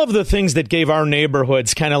 And all of the things that gave our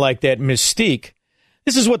neighborhoods kind of like that mystique,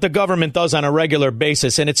 this is what the government does on a regular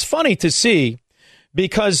basis. And it's funny to see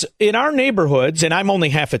because in our neighborhoods, and I'm only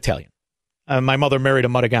half Italian. My mother married a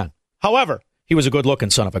Maragan. However, he was a good-looking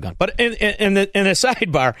son of a gun. But in the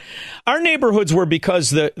sidebar, our neighborhoods were because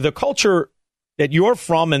the culture that you're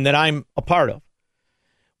from and that I'm a part of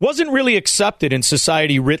wasn't really accepted in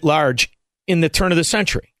society writ large in the turn of the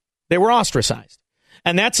century. They were ostracized.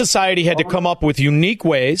 And that society had to come up with unique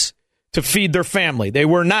ways to feed their family. They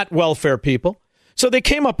were not welfare people. So they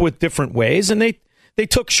came up with different ways, and they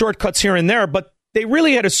took shortcuts here and there, but they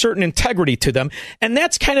really had a certain integrity to them. And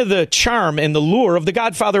that's kind of the charm and the lure of The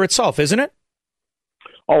Godfather itself, isn't it?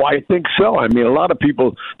 Oh, I think so. I mean, a lot of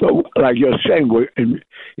people, like you're saying, were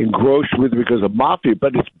engrossed with it because of Mafia,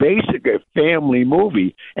 but it's basically a family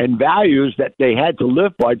movie and values that they had to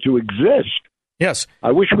live by to exist. Yes.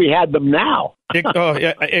 I wish we had them now.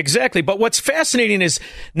 Yeah, exactly. But what's fascinating is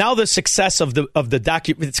now the success of the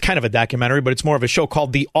it's kind of a documentary, but it's more of a show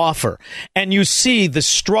called The Offer. And you see the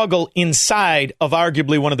struggle inside of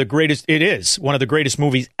arguably one of the greatest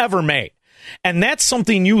movies ever made. And that's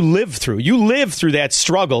something you live through. You live through that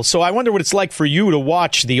struggle. So I wonder what it's like for you to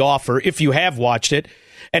watch The Offer, if you have watched it,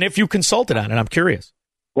 and if you consulted on it. I'm curious.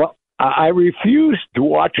 Well, I refused to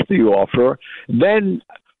watch The Offer. Then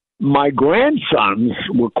my grandsons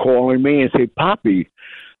were calling me and say, Poppy,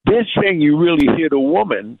 they're saying you really hit a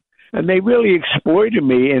woman. And they really exploited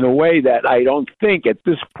me in a way that I don't think at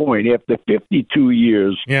this point, after 52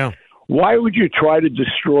 years, why would you try to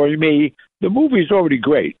destroy me? The movie's already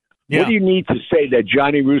great. Yeah. What do you need to say that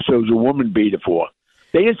Johnny Russo is a woman beater for?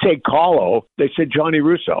 They didn't say Carlo. They said Johnny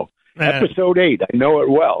Russo. Episode 8. I know it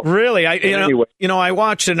well. Really? I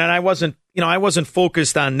watched it and I wasn't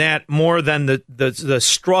focused on that more than the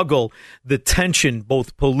struggle, the tension,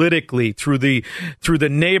 both politically through the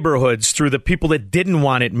neighborhoods, through the people that didn't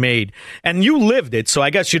want it made. And you lived it, so I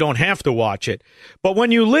guess you don't have to watch it. But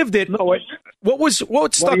when you lived it, what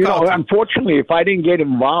stuck out? Unfortunately, if I didn't get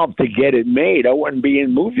involved to get it made, I wouldn't be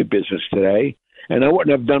in movie business today, and I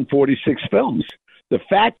wouldn't have done 46 films. The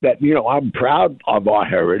fact that, I'm proud of our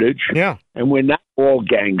heritage, and we're not all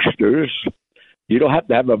gangsters. You don't have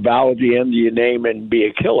to have a vowel at the end of your name and be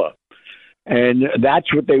a killer. And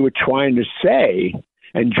that's what they were trying to say.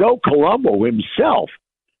 And Joe Colombo himself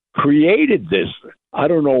created this. I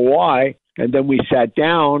don't know why. And then we sat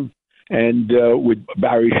down and with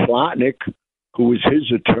Barry Slotnick, who was his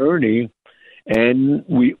attorney, and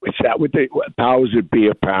we sat with the powers that be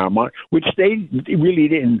of Paramount, which they really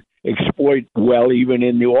didn't exploit well, even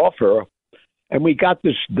in The Offer. And we got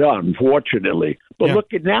this done, fortunately. But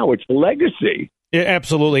look at now, it's a legacy. Yeah,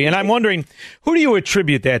 absolutely. And I'm wondering, who do you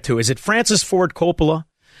attribute that to? Is it Francis Ford Coppola?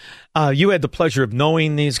 You had the pleasure of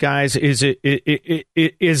knowing these guys. Is it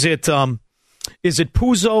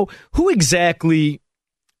Puzo? Who exactly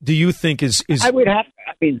do you think is? As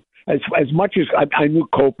much as I knew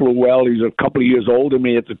Coppola well, he was a couple of years older than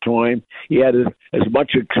me at the time. He had as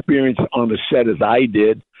much experience on the set as I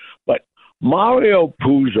did. But Mario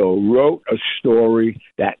Puzo wrote a story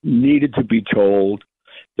that needed to be told.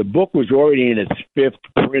 The book was already in its 5th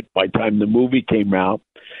print by the time the movie came out.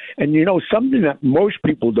 And, something that most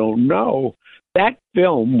people don't know, that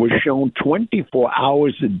film was shown 24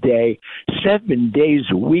 hours a day, 7 days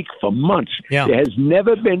a week for months. Yeah. There has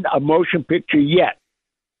never been a motion picture yet,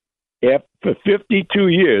 for 52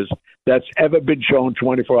 years, that's ever been shown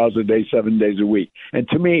 24 hours a day, 7 days a week. And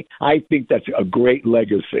to me, I think that's a great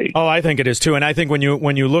legacy. Oh, I think it is too. And I think when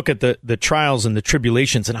you look at the trials and the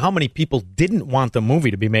tribulations and how many people didn't want the movie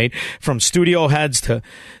to be made, from studio heads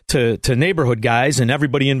to neighborhood guys and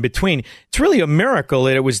everybody in between, it's really a miracle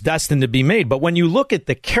that it was destined to be made. But when you look at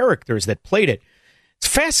the characters that played it, it's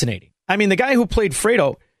fascinating. I mean, the guy who played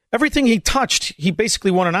Fredo, everything he touched, he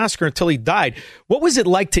basically won an Oscar until he died. What was it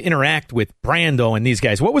like to interact with Brando and these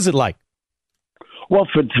guys? What was it like? Well,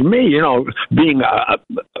 to me, being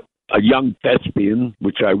a young thespian,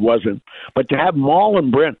 which I wasn't, but to have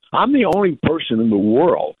Marlon Brando, I'm the only person in the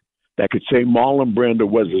world that could say Marlon Brando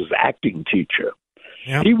was his acting teacher.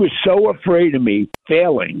 Yeah. He was so afraid of me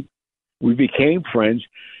failing. We became friends.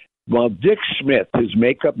 While Dick Smith, his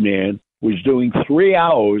makeup man, was doing 3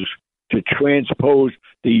 hours to transpose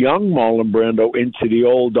the young Marlon Brando into the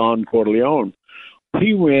old Don Corleone.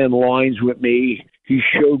 He ran lines with me. He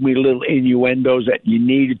showed me little innuendos that you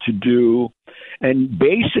needed to do. And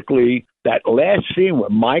basically, that last scene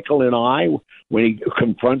with Michael and I, when he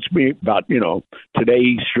confronts me about, today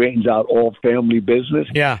he straightens out all family business.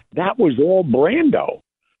 Yeah. That was all Brando.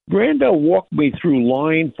 Brando walked me through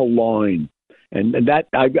line for line. And that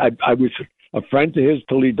I was a friend to his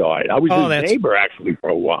till he died. I was his neighbor, actually, for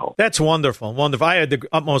a while. That's wonderful. Wonderful. I had the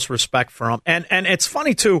utmost respect for him. And it's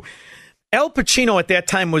funny, too, Al Pacino at that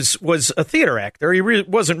time was a theater actor. He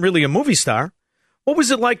wasn't really a movie star. What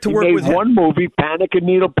was it like to work with him? He made one movie, Panic in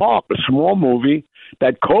Needle Park, a small movie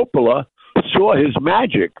that Coppola saw his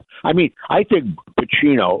magic. I mean, I think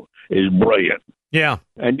Pacino is brilliant. Yeah.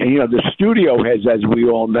 And the studio has, as we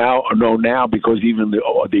all know now, because even the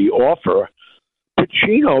Offer,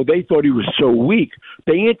 Pacino, they thought he was so weak.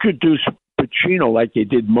 They introduced Pacino like they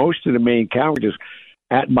did most of the main characters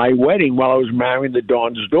at my wedding while I was marrying the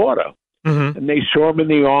Don's daughter. Mm-hmm. And they saw him in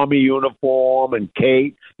the Army uniform, and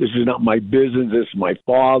Kate, this is not my business, this is my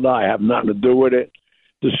father, I have nothing to do with it.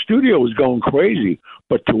 The studio was going crazy.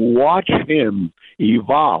 But to watch him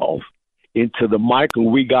evolve into the Michael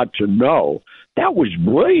we got to know. That was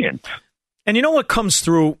brilliant. And you know what comes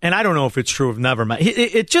through, and I don't know if it's true of Nevermind,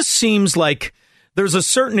 it just seems like there's a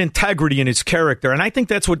certain integrity in his character, and I think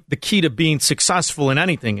that's what the key to being successful in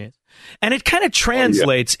anything is. And it kind of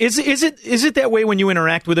translates. Oh, yeah. Is it that way when you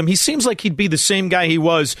interact with him? He seems like he'd be the same guy he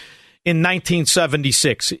was in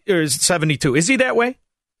 1976 or 72. Is he that way?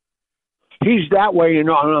 He's that way, and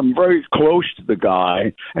I'm very close to the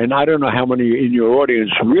guy, and I don't know how many in your audience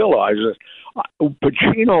realize it.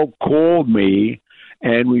 Pacino called me,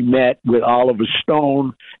 and we met with Oliver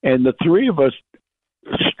Stone, and the three of us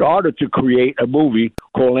started to create a movie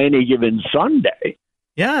called Any Given Sunday.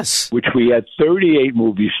 Yes. Which we had 38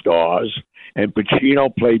 movie stars, and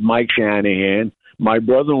Pacino played Mike Shanahan. My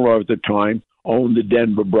brother-in-law at the time owned the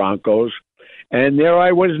Denver Broncos, and there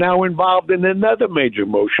I was now involved in another major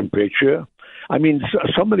motion picture. I mean,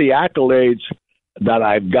 some of the accolades that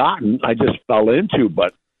I've gotten, I just fell into,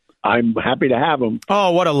 but I'm happy to have them.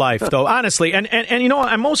 Oh, what a life, though, honestly. And you know,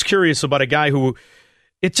 I'm most curious about a guy who,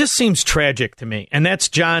 it just seems tragic to me, and that's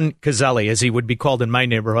John Cazale, as he would be called in my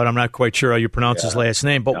neighborhood. I'm not quite sure how you pronounce his last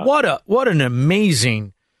name, but what an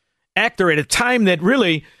amazing actor at a time that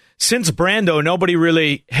really, since Brando, nobody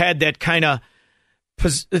really had that kind of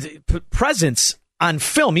presence on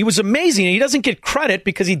film. He was amazing, and he doesn't get credit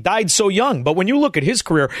because he died so young. But when you look at his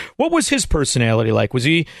career, what was his personality like? Was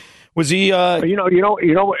he? You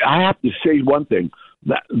know. I have to say one thing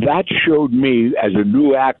that showed me as a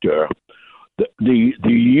new actor the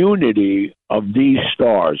unity of these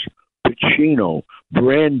stars, Pacino,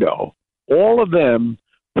 Brando, all of them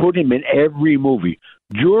put him in every movie.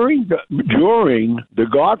 During The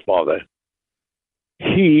Godfather,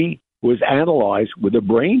 he was analyzed with a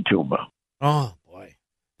brain tumor. Oh boy,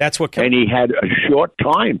 that's what. And he had a short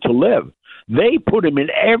time to live. They put him in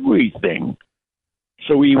everything,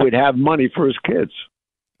 so he would have money for his kids.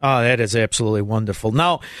 Oh, that is absolutely wonderful.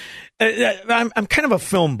 Now, I'm kind of a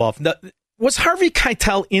film buff. Was Harvey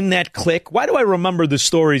Keitel in that clique? Why do I remember the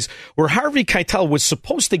stories where Harvey Keitel was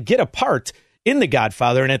supposed to get a part in The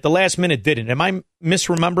Godfather and at the last minute didn't? Am I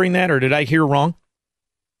misremembering that, or did I hear wrong?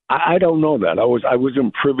 I don't know that. I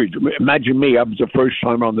wasn't privy to. Imagine me. I was the first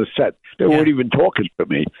time on the set. They weren't even talking to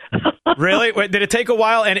me. Really? Wait, did it take a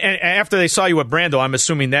while? And after they saw you at Brando, I'm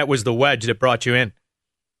assuming that was the wedge that brought you in.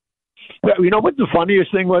 Well, you know what the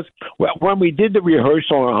funniest thing was? Well, when we did the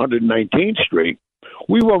rehearsal on 119th Street,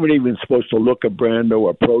 we weren't even supposed to look at Brando or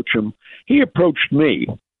approach him. He approached me.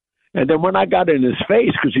 And then when I got in his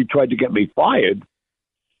face because he tried to get me fired,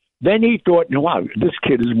 then he thought, wow, this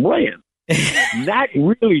kid is brilliant. That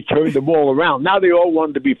really turned them all around. Now they all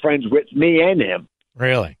wanted to be friends with me and him.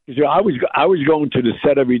 Really? So I was going to the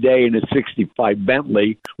set every day in a 65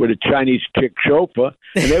 Bentley with a Chinese chick chauffeur,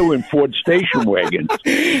 and they were in Ford station wagons.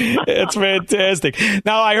 That's fantastic.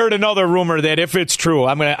 Now I heard another rumor that if it's true,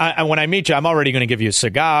 when I meet you, I'm already going to give you a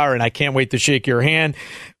cigar, and I can't wait to shake your hand.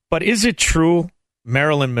 But is it true,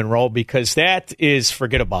 Marilyn Monroe? Because that is,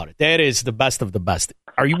 forget about it. That is the best of the best.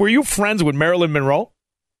 Were you friends with Marilyn Monroe?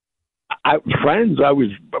 I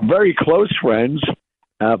was very close friends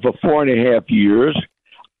for 4.5 years.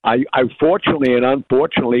 I fortunately and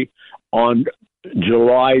unfortunately, on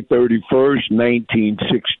July 31st,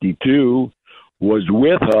 1962, was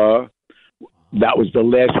with her. That was the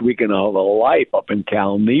last weekend of her life up in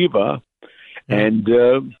Cal Neva. And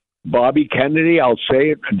Bobby Kennedy, I'll say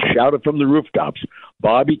it and shout it from the rooftops,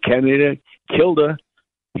 Bobby Kennedy killed her.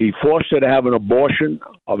 He forced her to have an abortion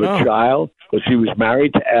of a child because he was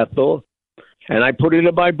married to Ethel. And I put it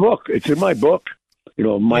in my book. It's in my book,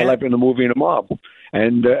 My Life in the Movie and the Mob.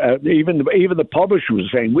 And even the publisher was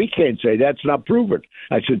saying, we can't say that's not proven.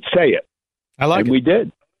 I said, say it. I like it. And we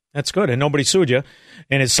did. That's good. And nobody sued you.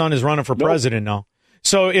 And his son is running for president now.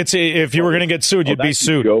 So if you were going to get sued, you'd be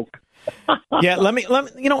sued. Yeah, let me.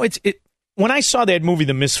 When I saw that movie,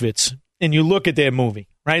 The Misfits, and you look at that movie,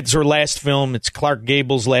 right? It's her last film. It's Clark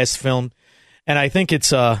Gable's last film. And I think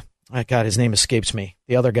it's God, his name escapes me.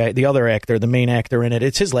 The other guy, the other actor, the main actor in it.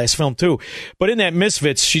 It's his last film, too. But in that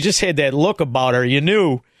Misfits, she just had that look about her. You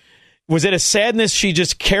knew. Was it a sadness she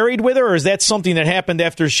just carried with her, or is that something that happened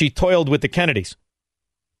after she toiled with the Kennedys?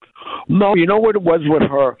 No, you know what it was with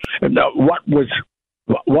her?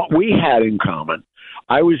 What we had in common.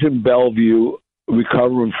 I was in Bellevue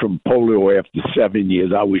recovering from polio after 7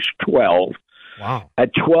 years. I was 12. Wow.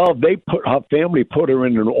 At 12, her family put her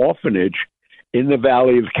in an orphanage in the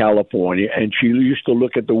Valley of California, and she used to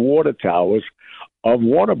look at the water towers of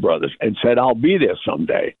Warner Brothers and said, I'll be there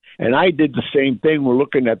someday. And I did the same thing. We're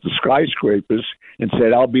looking at the skyscrapers and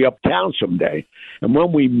said, I'll be uptown someday. And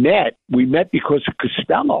when we met because of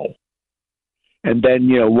Costello. And then,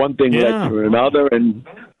 one thing led to another, and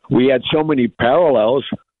we had so many parallels.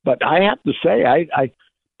 But I have to say,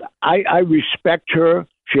 I respect her.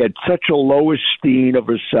 She had such a low esteem of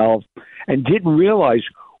herself and didn't realize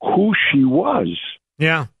who she was.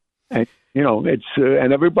 Yeah. And,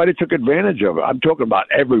 and everybody took advantage of it. I'm talking about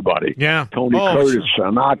everybody. Yeah. Tony Curtis,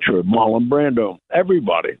 Sinatra, Marlon Brando,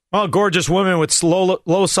 everybody. Well, gorgeous women with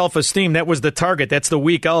low self-esteem. That was the target. That's the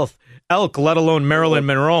weak elk, let alone Marilyn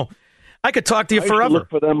Monroe. I could talk to you forever. I look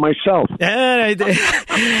for them myself.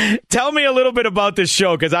 Tell me a little bit about this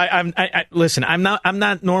show, because listen. I'm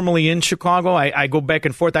not normally in Chicago. I go back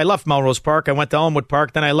and forth. I left Melrose Park. I went to Elmwood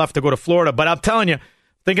Park. Then I left to go to Florida. But I'm telling you,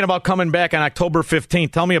 thinking about coming back on October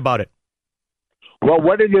 15th. Tell me about it. Well,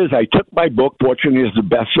 what it is, I took my book, fortunately it's the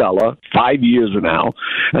bestseller, 5 years now,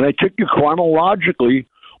 and I took you chronologically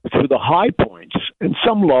through the high points and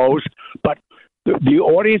some lows, but the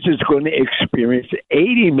audience is going to experience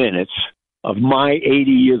 80 minutes of my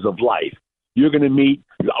 80 years of life. You're going to meet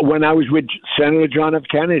when I was with Senator John F.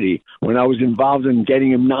 Kennedy, when I was involved in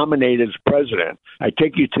getting him nominated as president. I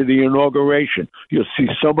take you to the inauguration. You'll see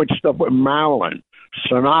so much stuff with Marilyn,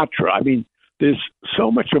 Sinatra. I mean, there's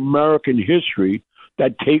so much American history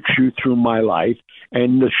that takes you through my life.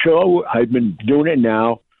 And the show, I've been doing it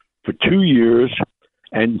now for 2 years,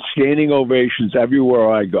 and standing ovations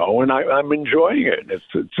everywhere I go, and I'm enjoying it.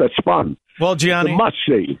 It's fun. Well, Gianni, it's a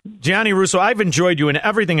must-see. Gianni Russo, I've enjoyed you in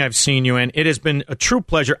everything I've seen you in. It has been a true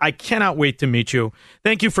pleasure. I cannot wait to meet you.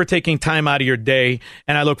 Thank you for taking time out of your day,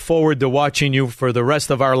 and I look forward to watching you for the rest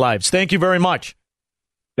of our lives. Thank you very much.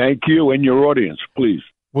 Thank you and your audience, please.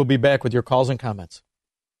 We'll be back with your calls and comments.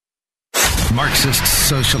 Marxists,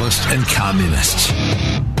 socialists, and communists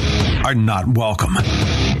are not welcome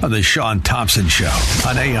on the Sean Thompson Show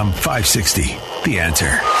on AM 560. The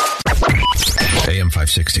Answer. AM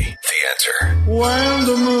 560. The Answer. When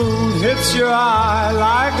the moon hits your eye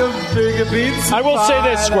like a big pizza. I will say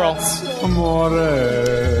this, Squirrel.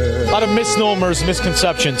 A lot of misnomers,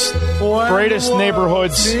 misconceptions. Greatest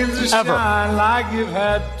neighborhoods ever. Like you've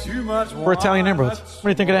had too much for Italian neighborhoods. What do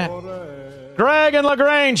you think of that? Greg and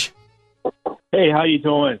LaGrange. Hey, how you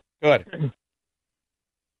doing? Good.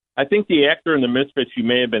 I think the actor in The Misfits you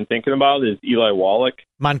may have been thinking about is Eli Wallach.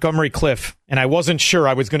 Montgomery Clift. And I wasn't sure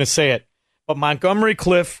I was going to say it. But Montgomery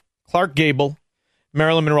Clift, Clark Gable,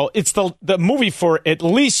 Marilyn Monroe. It's the movie for at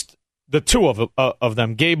least the two of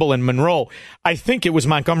them, Gable and Monroe. I think it was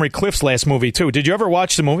Montgomery Clift's last movie, too. Did you ever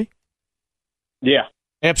watch the movie? Yeah.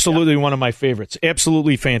 Absolutely one of my favorites.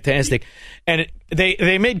 Absolutely fantastic. And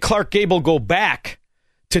they made Clark Gable go back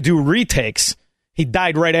to do retakes. He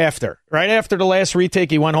died right after. Right after the last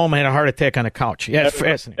retake, he went home and had a heart attack on the couch. Yeah, it's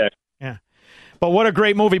fascinating. Yeah. But what a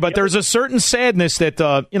great movie. But there's a certain sadness that,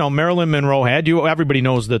 Marilyn Monroe had. Everybody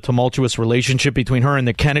knows the tumultuous relationship between her and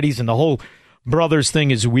the Kennedys, and the whole brothers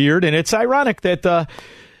thing is weird. And it's ironic that,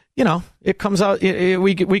 it comes out,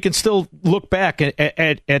 we can still look back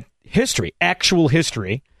at history, actual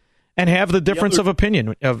history, and have the difference of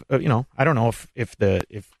opinion of, I don't know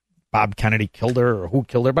if Bob Kennedy killed her or who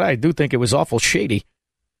killed her, but I do think it was awful shady.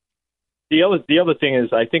 The other thing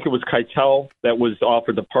is, I think it was Keitel that was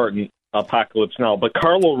offered the part in Apocalypse Now, but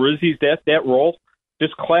Carlo Rizzi's that role,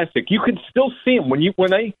 just classic. You could still see him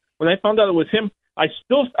when I found out it was him. I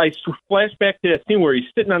flashed back to that scene where he's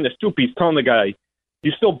sitting on the stoop. He's telling the guy,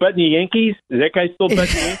 "You still betting the Yankees? Is that guy still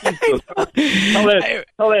betting the Yankees?"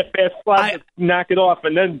 tell that fast fly to knock it off,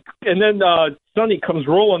 and then Sonny comes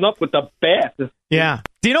rolling up with the bat. Yeah.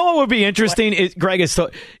 Do you know what would be interesting, Greg, is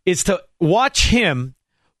to watch him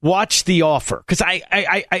watch The Offer, because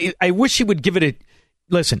I wish he would give it a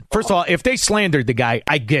listen. First of all, if they slandered the guy,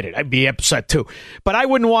 I get it. I'd be upset too, but I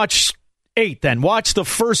wouldn't watch 8. Then watch the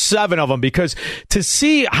first 7 of them, because to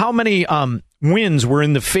see how many wins were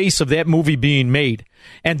in the face of that movie being made,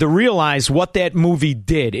 and to realize what that movie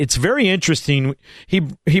did. It's very interesting. He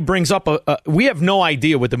brings up we have no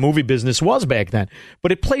idea what the movie business was back then,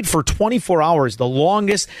 but it played for 24 hours, the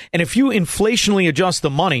longest. And if you inflationally adjust the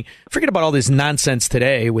money, forget about all this nonsense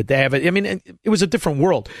today with David. I mean, it was a different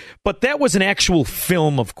world, but that was an actual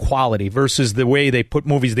film of quality versus the way they put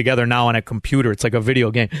movies together now on a computer. It's like a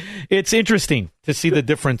video game. It's interesting to see the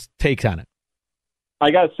different takes on it. I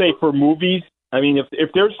got to say, for movies, I mean, if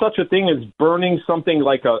there's such a thing as burning something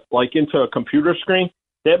like into a computer screen,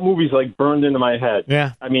 that movie's like burned into my head.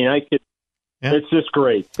 Yeah. I mean, it's just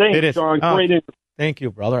great. Thanks, it is. John. Great. Thank you,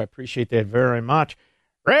 brother. I appreciate that very much.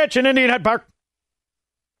 Rich in Indian Head Park.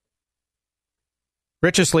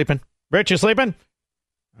 Rich is sleeping. Rich is sleeping.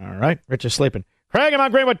 All right. Rich is sleeping. Craig, I'm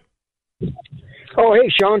on Greenwood. Oh, hey,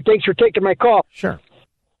 Sean. Thanks for taking my call. Sure.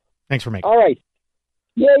 Thanks for making. All right.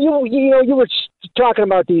 Yeah, you were talking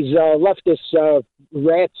about these leftist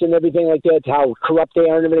rats and everything like that, how corrupt they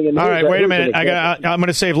are and everything. And all right, wait a minute. I'm going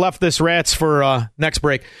to save leftist rats for next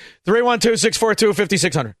break.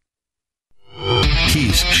 312-642-5600.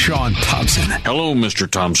 He's Sean Thompson. Hello, Mr.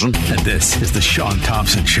 Thompson. And this is the Sean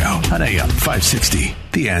Thompson Show on AM 560.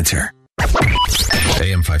 The Answer.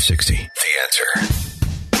 AM 560. The Answer.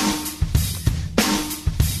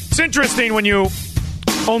 It's interesting when you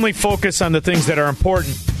only focus on the things that are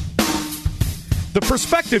important. The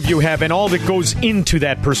perspective you have and all that goes into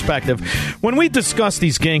that perspective. When we discuss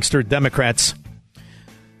these gangster Democrats,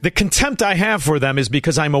 the contempt I have for them is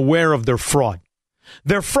because I'm aware of their fraud.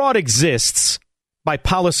 Their fraud exists by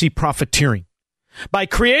policy profiteering, by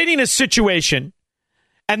creating a situation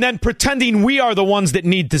and then pretending we are the ones that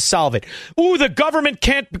need to solve it. Ooh, the government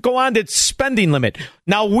can't go on its spending limit.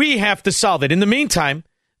 Now we have to solve it. In the meantime,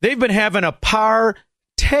 they've been having a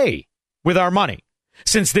party with our money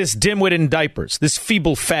since this dimwit in diapers, this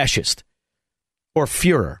feeble fascist or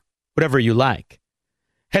Führer, whatever you like,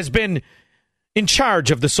 has been in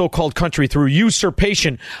charge of the so-called country through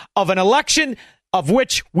usurpation of an election of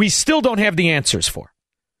which we still don't have the answers for.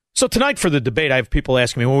 So tonight for the debate, I have people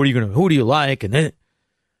asking me, well, who do you like? And then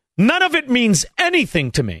none of it means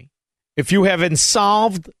anything to me if you haven't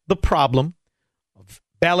solved the problem of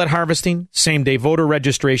ballot harvesting, same-day voter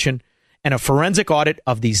registration, and a forensic audit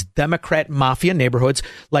of these Democrat mafia neighborhoods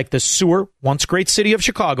like the sewer, once great city of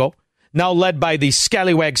Chicago, now led by the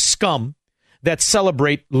scallywag scum that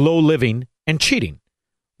celebrate low living and cheating,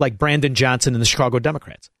 like Brandon Johnson and the Chicago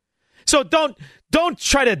Democrats. So don't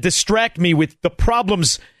try to distract me with the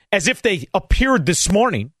problems as if they appeared this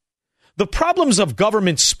morning. The problems of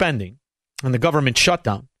government spending and the government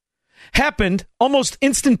shutdown happened almost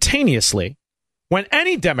instantaneously when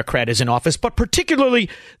any Democrat is in office, but particularly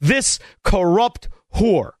this corrupt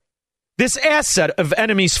whore, this asset of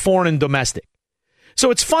enemies, foreign and domestic.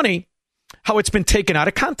 So it's funny how it's been taken out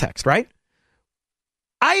of context, right?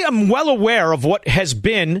 I am well aware of what has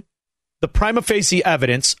been the prima facie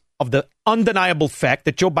evidence of the undeniable fact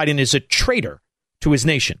that Joe Biden is a traitor to his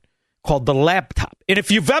nation, called the laptop. And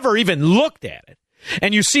if you've ever even looked at it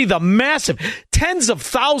and you see the massive tens of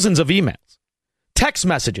thousands of emails, text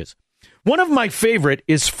messages, one of my favorite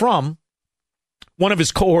is from one of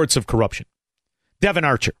his cohorts of corruption, Devin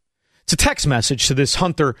Archer. It's a text message to this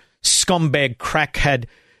Hunter scumbag, crackhead,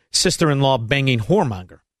 sister-in-law banging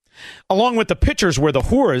whoremonger, along with the pictures where the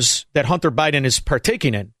whores that Hunter Biden is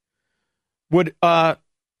partaking in would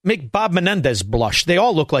make Bob Menendez blush. They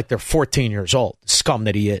all look like they're 14 years old, the scum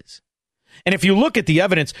that he is. And if you look at the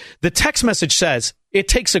evidence, the text message says it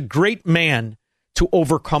takes a great man to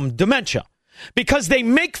overcome dementia, because they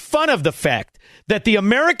make fun of the fact that the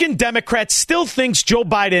American Democrat still thinks Joe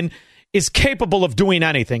Biden is capable of doing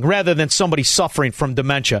anything rather than somebody suffering from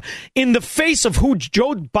dementia in the face of who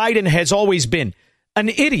Joe Biden has always been, an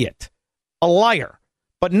idiot, a liar,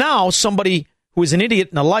 but now somebody who is an idiot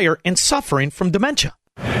and a liar and suffering from dementia.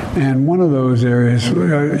 And one of those areas,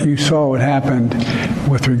 you saw what happened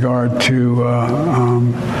with regard to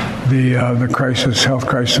the crisis, health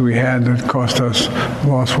crisis we had that cost us,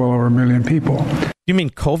 lost well over 1 million people. You mean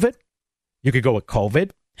COVID? You could go with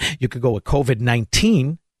COVID. You could go with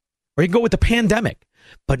COVID-19, or you could go with the pandemic.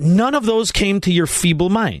 But none of those came to your feeble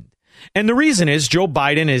mind. And the reason is Joe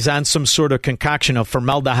Biden is on some sort of concoction of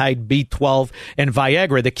formaldehyde, B12, and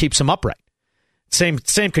Viagra that keeps him upright. Same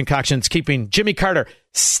concoction that's keeping Jimmy Carter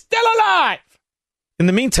still alive. In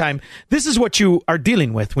the meantime, this is what you are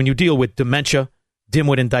dealing with when you deal with dementia,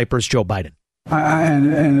 dimwit in diapers, Joe Biden.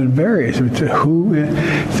 And it varies.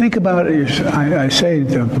 Think about it. I say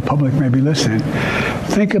to the public maybe listening,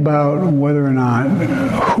 think about whether or not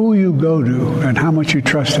who you go to and how much you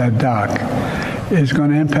trust that doc is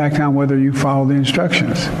going to impact on whether you follow the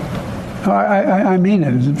instructions. I mean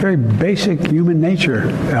it. It's very basic human nature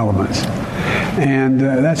elements. And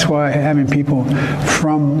that's why having people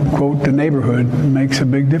from, quote, the neighborhood makes a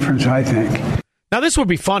big difference, I think. Now, this would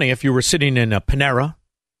be funny if you were sitting in a Panera,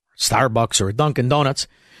 Starbucks, or Dunkin' Donuts,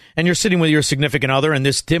 and you're sitting with your significant other, and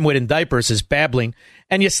this dimwit in diapers is babbling,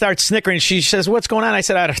 and you start snickering. She says, "What's going on?" I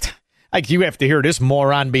said, you have to hear this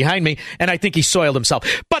moron behind me, and I think he soiled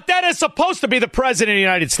himself. But that is supposed to be the president of the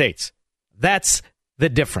United States. That's the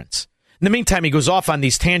difference. In the meantime, he goes off on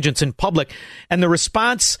these tangents in public, and the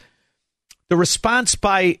response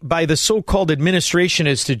by the so-called administration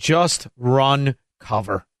is to just run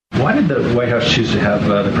cover. Why did the White House choose to have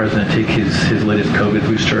the president take his latest COVID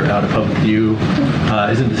booster out of public view?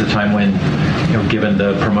 Isn't this a time when, given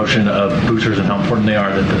the promotion of boosters and how important they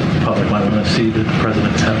are, that the public might want to see that the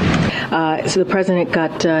president's having? So the president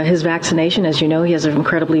got his vaccination. As you know, he has an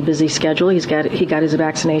incredibly busy schedule. He got his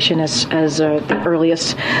vaccination as the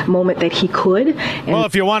earliest moment that he could. And well,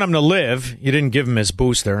 if you want him to live, you didn't give him his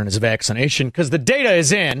booster and his vaccination because the data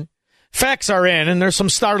is in, facts are in, and there's some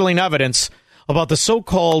startling evidence about the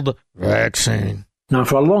so-called vaccine. Now,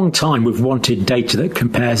 for a long time, we've wanted data that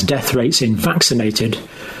compares death rates in vaccinated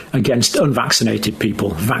against unvaccinated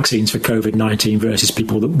people, vaccines for COVID-19 versus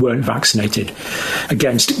people that weren't vaccinated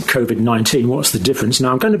against COVID-19. What's the difference?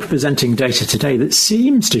 Now, I'm going to be presenting data today that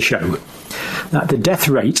seems to show that the death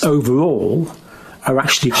rates overall are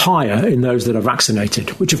actually higher in those that are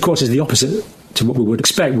vaccinated, which, of course, is the opposite to what we would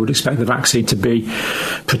expect. We would expect the vaccine to be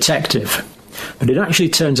protective. But it actually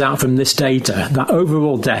turns out from this data that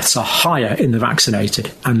overall deaths are higher in the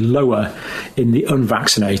vaccinated and lower in the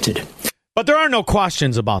unvaccinated. But there are no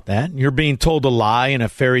questions about that. You're being told a lie and a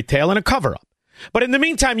fairy tale and a cover-up. But in the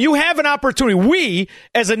meantime, you have an opportunity. We,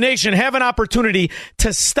 as a nation, have an opportunity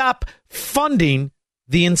to stop funding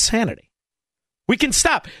the insanity. We can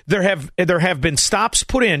stop. There have been stops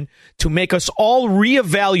put in to make us all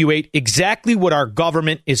reevaluate exactly what our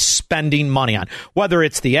government is spending money on, whether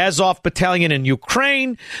it's the Azov battalion in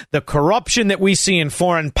Ukraine, the corruption that we see in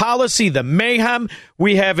foreign policy, the mayhem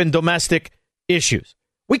we have in domestic issues.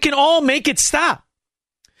 We can all make it stop.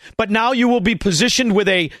 But now you will be positioned with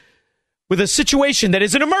a situation that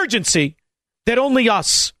is an emergency that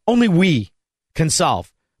only we can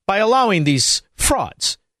solve by allowing these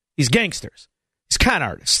frauds, these gangsters, these con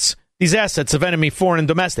artists, these assets of enemy, foreign and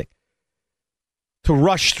domestic, to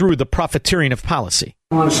rush through the profiteering of policy.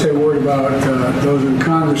 I want to say a word about those in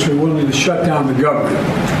Congress who are willing to shut down the government.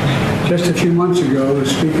 Just a few months ago, the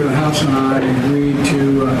Speaker of the House and I agreed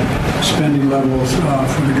to spending levels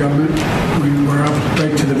for the government. We were up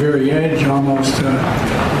right to the very edge, almost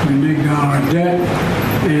reneged on our debt,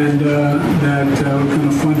 and that we're going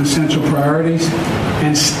to fund essential priorities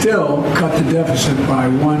and still cut the deficit by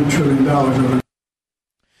 $1 trillion over.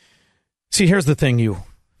 See, here's the thing, you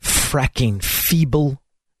fracking, feeble,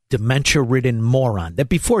 dementia-ridden moron, that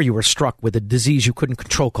before you were struck with a disease you couldn't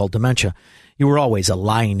control called dementia, you were always a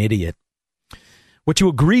lying idiot. What you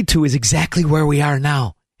agreed to is exactly where we are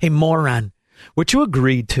now. Hey, moron, what you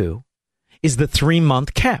agreed to is the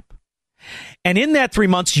 3-month cap. And in that 3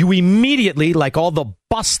 months, you immediately, like all the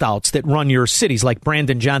bust-outs that run your cities, like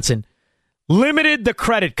Brandon Johnson, limited the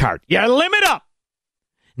credit card. Yeah, limit up.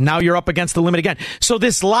 Now you're up against the limit again. So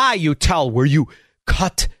this lie you tell where you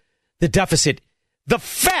cut the deficit, the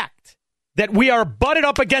fact that we are butted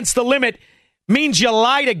up against the limit means you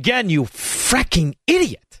lied again, you fracking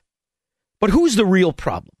idiot. But who's the real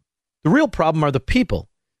problem? The real problem are the people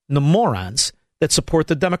and the morons that support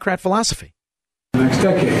the Democrat philosophy. Next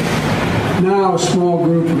decade. Now a small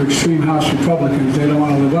group of extreme House Republicans, they don't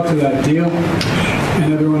want to live up to that deal,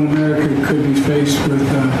 and everyone in America could be faced with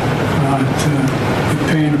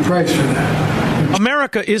paying the price for that.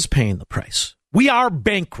 America is paying the price. We are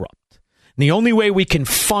bankrupt. And the only way we can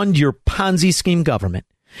fund your Ponzi scheme government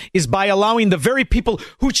is by allowing the very people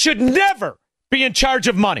who should never be in charge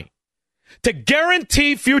of money to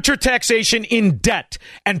guarantee future taxation in debt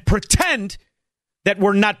and pretend that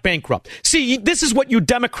we're not bankrupt. See, this is what you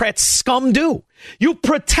Democrat scum do. You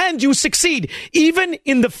pretend you succeed, even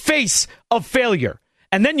in the face of failure,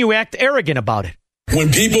 and then you act arrogant about it. When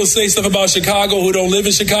people say stuff about Chicago who don't live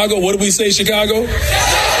in Chicago, what do we say, Chicago?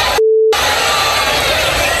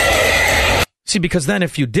 See, because then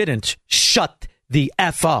if you didn't shut the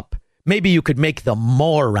F up, maybe you could make the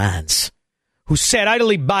morons who sat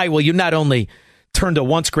idly by while you not only turned a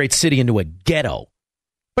once great city into a ghetto,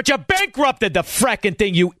 but you bankrupted the fracking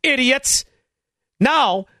thing, you idiots.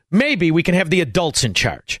 Now, maybe we can have the adults in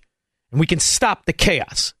charge and we can stop the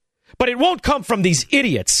chaos. But it won't come from these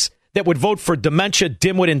idiots that would vote for dementia,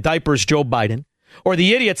 dimwit in diapers Joe Biden, or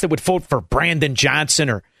the idiots that would vote for Brandon Johnson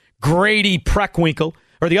or Grady Preckwinkle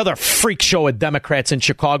or the other freak show of Democrats in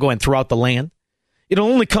Chicago and throughout the land. It'll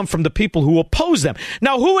only come from the people who oppose them.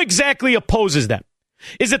 Now, who exactly opposes them?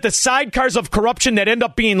 Is it the sidecars of corruption that end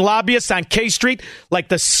up being lobbyists on K Street like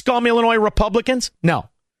the scum Illinois Republicans? No.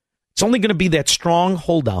 It's only going to be that strong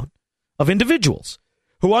holdout of individuals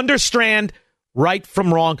who understand right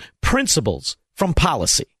from wrong, principles from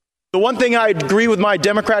policy. The one thing I agree with my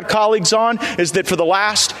Democrat colleagues on is that for the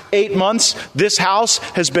last 8 months, this House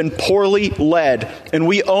has been poorly led. And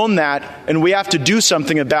we own that, and we have to do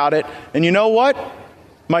something about it. And you know what?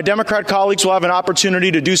 my Democrat colleagues will have an opportunity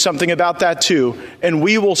to do something about that too, and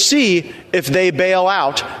we will see if they bail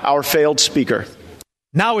out our failed speaker.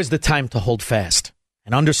 Now is the time to hold fast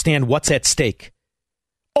and understand what's at stake.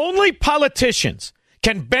 Only politicians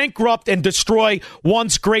can bankrupt and destroy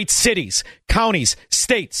once great cities, counties,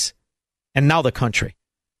 states, and now the country.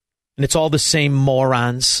 And it's all the same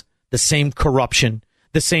morons, the same corruption,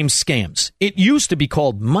 the same scams. It used to be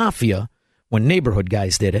called mafia when neighborhood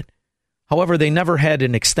guys did it. However, they never had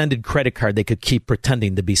an extended credit card they could keep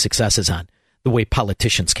pretending to be successes on, the way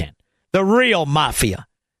politicians can. The real mafia.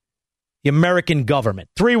 The American government.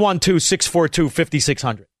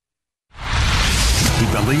 312-642-5600. He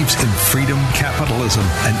believes in freedom, capitalism,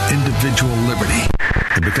 and individual liberty.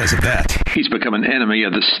 And because of that, he's become an enemy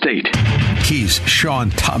of the state. He's Sean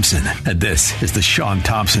Thompson, and this is the Sean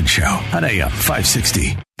Thompson Show on AM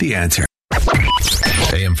 560. The Answer.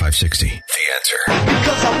 AM 560. The Answer.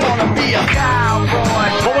 Because I want to be a cowboy.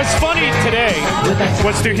 What was funny today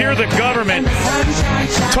was to hear the government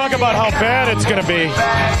talk about how bad it's going to be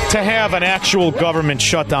to have an actual government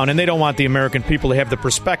shutdown, and they don't want the American people to have the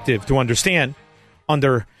perspective to understand.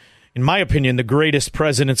 Under, in my opinion, the greatest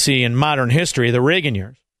presidency in modern history, the Reagan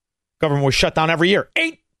years, government was shut down every year,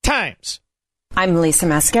 8 times. I'm Lisa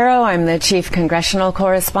Mascaro. I'm the chief congressional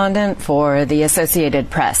correspondent for the Associated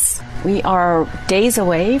Press. We are days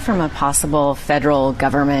away from a possible federal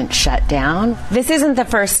government shutdown. This isn't the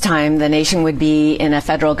first time the nation would be in a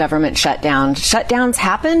federal government shutdown. Shutdowns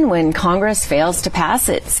happen when Congress fails to pass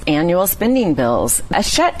its annual spending bills. A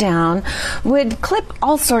shutdown would clip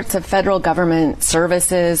all sorts of federal government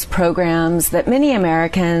services, programs that many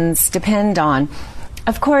Americans depend on.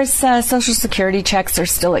 Of course, Social Security checks are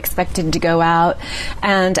still expected to go out,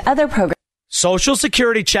 and other programs. Social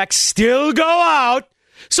Security checks still go out.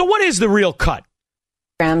 So what is the real cut?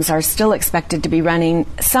 Programs are still expected to be running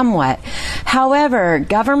somewhat. However,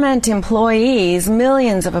 government employees,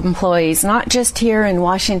 millions of employees, not just here in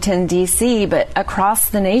Washington, D.C., but across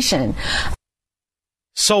the nation.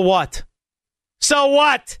 So what? So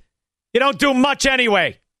what? You don't do much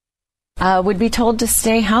anyway. Would be told to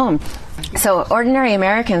stay home. So ordinary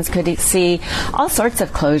Americans could see all sorts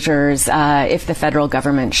of closures if the federal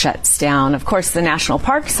government shuts down. Of course, the national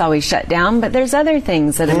parks always shut down, but there's other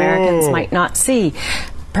things that Americans might not see.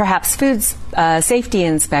 Perhaps food safety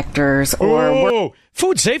inspectors or...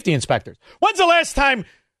 food safety inspectors. When's the last time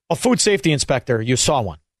a food safety inspector you saw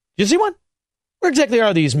one? You see one? Where exactly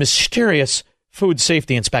are these mysterious food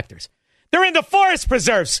safety inspectors? They're in the forest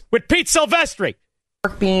preserves with Pete Silvestri.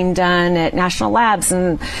 Work being done at national labs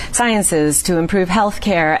and sciences to improve health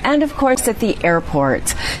care, and of course at the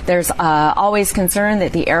airports. There's always concern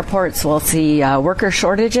that the airports will see worker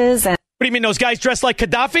shortages. And what do you mean, those guys dressed like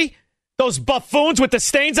Gaddafi? Those buffoons with the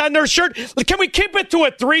stains on their shirt? Can we keep it to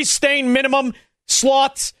a 3-stain minimum,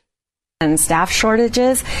 sloths? And staff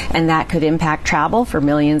shortages, and that could impact travel for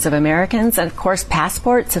millions of Americans. And, of course,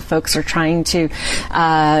 passports. If folks are trying to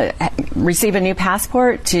receive a new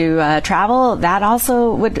passport to travel, that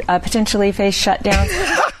also would potentially face shutdowns.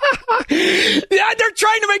 Yeah, they're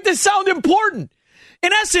trying to make this sound important.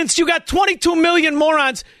 In essence, you got 22 million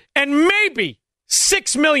morons, and maybe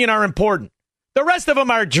 6 million are important. The rest of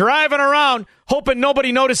them are driving around, hoping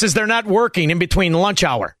nobody notices they're not working in between lunch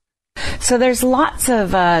hour. So there's lots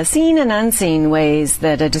of seen and unseen ways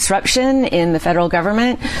that a disruption in the federal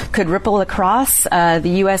government could ripple across the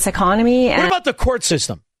U.S. economy. What about the court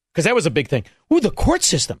system? Because that was a big thing. Ooh, the court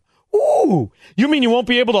system. Ooh, you mean you won't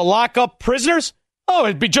be able to lock up prisoners? Oh,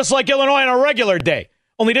 it'd be just like Illinois on a regular day.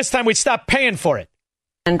 Only this time we'd stop paying for it.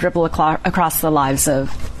 And ripple across the lives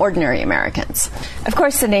of ordinary Americans. Of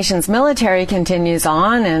course, the nation's military continues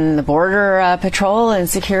on, and the border patrol and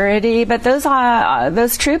security, but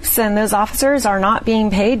those troops and those officers are not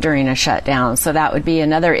being paid during a shutdown. So that would be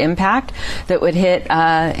another impact that would hit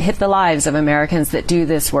the lives of Americans that do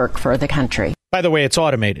this work for the country. By the way, it's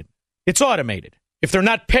automated. It's automated. If they're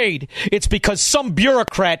not paid, it's because some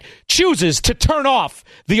bureaucrat chooses to turn off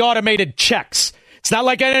the automated checks. It's not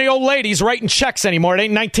like any old ladies writing checks anymore. It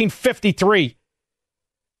ain't 1953.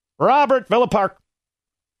 Robert, Villa Park.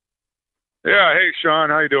 Yeah, hey,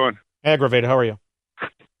 Sean, how you doing? Aggravated, how are you?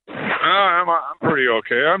 I'm pretty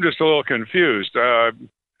okay. I'm just a little confused.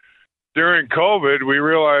 During COVID, we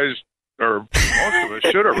realized, or most of us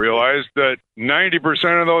should have realized, that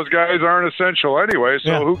 90% of those guys aren't essential anyway,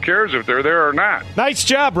 so who cares if they're there or not? Nice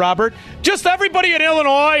job, Robert. Just everybody in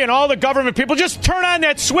Illinois and all the government people, just turn on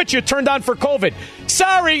that switch you turned on for COVID.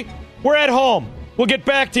 Sorry, we're at home. We'll get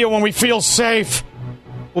back to you when we feel safe.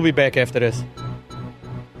 We'll be back after this.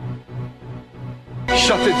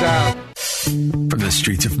 Shut it down. From the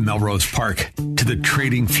streets of Melrose Park to the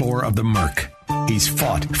trading floor of the Merc, He's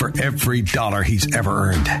fought for every dollar he's ever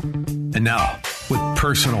earned. And now, with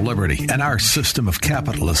personal liberty and our system of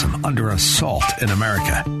capitalism under assault in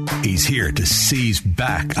America, he's here to seize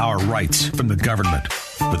back our rights from the government.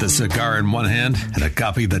 With a cigar in one hand and a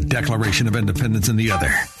copy of the Declaration of Independence in the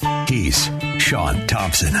other, he's Sean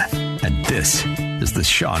Thompson. And this is The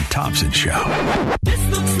Sean Thompson Show. This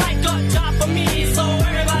looks like a job for me, so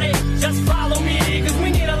everybody just follow me, because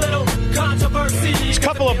we need a little controversy. There's a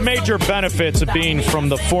couple of major benefits of being from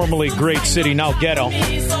the formerly great city, now ghetto,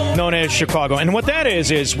 known as Chicago. And what that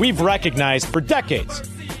is we've recognized for decades,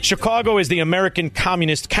 Chicago is the American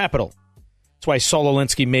communist capital. That's why Saul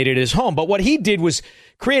Alinsky made it his home. But what he did was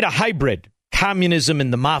create a hybrid, communism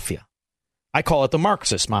and the mafia. I call it the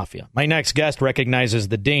Marxist mafia. My next guest recognizes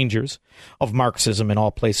the dangers of Marxism in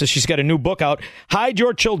all places. She's got a new book out, Hide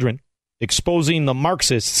Your Children, Exposing the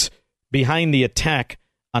Marxists Behind the Attack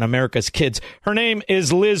on America's Kids. Her name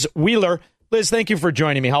is Liz Wheeler. Liz, thank you for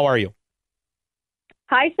joining me. How are you?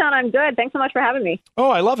 Hi, Sean. I'm good. Thanks so much for having me. Oh,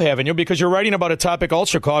 I love having you because you're writing about a topic all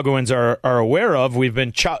Chicagoans are aware of. We've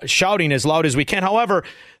been shouting as loud as we can. However,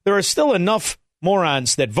 there are still enough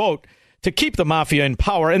morons that vote to keep the mafia in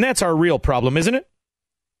power, and that's our real problem, isn't it?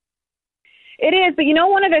 It is, but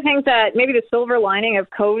one of the things that maybe the silver lining of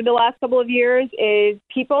COVID the last couple of years is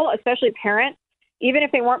people, especially parents, even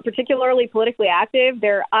if they weren't particularly politically active,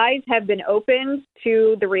 their eyes have been opened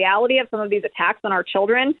to the reality of some of these attacks on our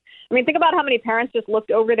children. I mean, think about how many parents just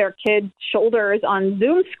looked over their kids' shoulders on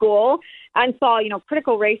Zoom school and saw,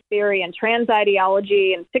 critical race theory and trans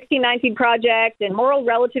ideology and 1619 Project and moral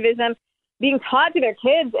relativism being taught to their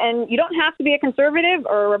kids. And you don't have to be a conservative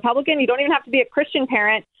or a Republican. You don't even have to be a Christian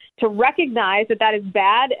parent to recognize that that is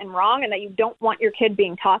bad and wrong and that you don't want your kid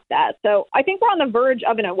being taught that. So I think we're on the verge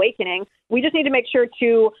of an awakening. We just need to make sure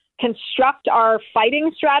to construct our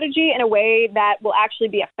fighting strategy in a way that will actually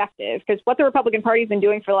be effective, because what the Republican Party has been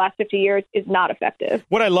doing for the last 50 years is not effective.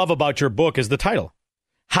 What I love about your book is the title,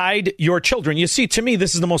 Hide Your Children. You see, to me,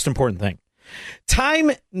 this is the most important thing.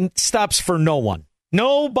 Time stops for no one.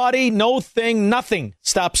 Nobody, no thing, nothing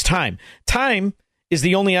stops time. Time is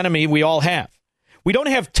the only enemy we all have. We don't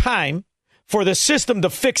have time for the system to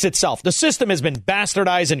fix itself. The system has been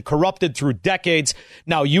bastardized and corrupted through decades.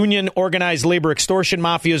 Now, union organized labor extortion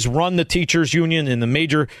mafias run the teachers' union in the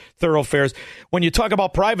major thoroughfares. When you talk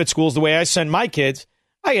about private schools, the way I send my kids,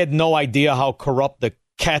 I had no idea how corrupt the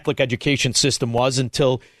Catholic education system was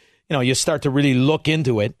until, you start to really look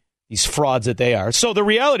into it. These frauds that they are. So the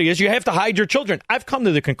reality is you have to hide your children. I've come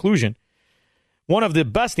to the conclusion one of the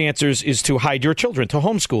best answers is to hide your children, to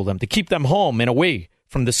homeschool them, to keep them home and away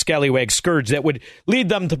from the scallywag scourge that would lead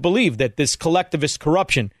them to believe that this collectivist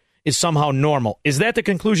corruption is somehow normal. Is that the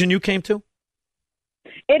conclusion you came to?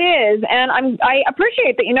 It is, and I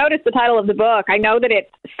appreciate that you noticed the title of the book. I know that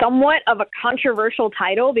it's somewhat of a controversial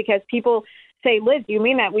title because people say, Liz, do you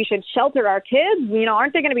mean that we should shelter our kids?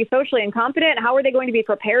 Aren't they going to be socially incompetent? How are they going to be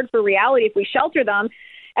prepared for reality if we shelter them?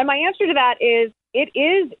 And my answer to that is it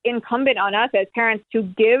is incumbent on us as parents to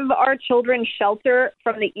give our children shelter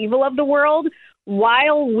from the evil of the world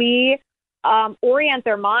while we orient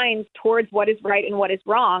their minds towards what is right and what is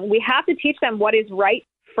wrong. We have to teach them what is right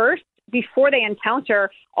first before they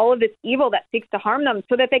encounter all of this evil that seeks to harm them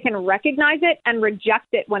so that they can recognize it and reject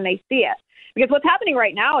it when they see it. Because what's happening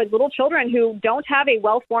right now is little children who don't have a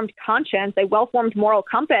well-formed conscience, a well-formed moral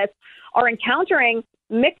compass, are encountering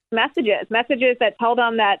mixed messages that tell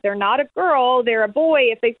them that they're not a girl, they're a boy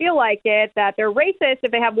if they feel like it, that they're racist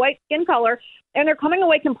if they have white skin color, and they're coming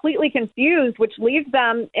away completely confused, which leaves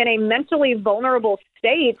them in a mentally vulnerable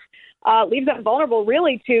state, leaves them vulnerable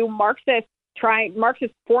really to Marxists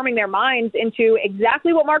forming their minds into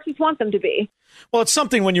exactly what Marxists want them to be. Well, it's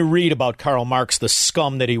something when you read about Karl Marx, the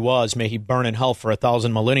scum that he was, may he burn in hell for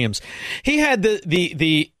 1,000 millenniums. He had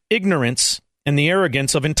the ignorance and the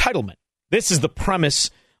arrogance of entitlement. This is the premise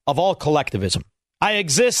of all collectivism. I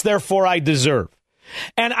exist, therefore I deserve.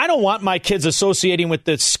 And I don't want my kids associating with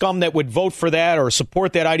the scum that would vote for that or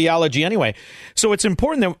support that ideology anyway. So it's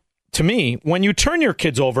important that, to me, when you turn your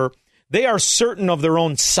kids over, they are certain of their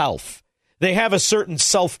own self. They have a certain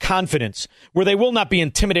self-confidence where they will not be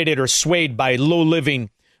intimidated or swayed by low-living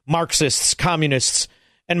Marxists, communists,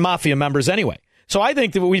 and mafia members anyway. So I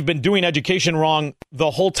think that we've been doing education wrong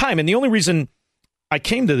the whole time. And the only reason I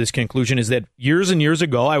came to this conclusion is that years and years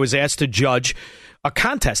ago, I was asked to judge a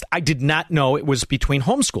contest. I did not know it was between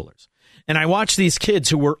homeschoolers. And I watched these kids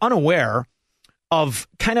who were unaware of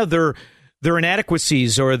kind of their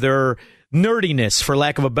inadequacies or their nerdiness, for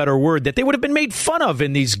lack of a better word, that they would have been made fun of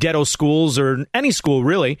in these ghetto schools or any school,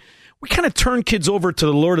 really. We kind of turn kids over to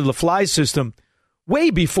the Lord of the Flies system way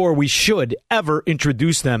before we should ever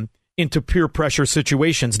introduce them into peer pressure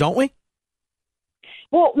situations, don't we?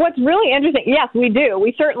 Well, what's really interesting, yes, we do.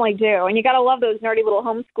 We certainly do. And you got to love those nerdy little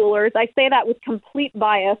homeschoolers. I say that with complete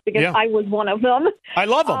bias because I was one of them. I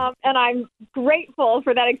love them. And I'm grateful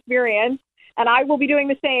for that experience. And I will be doing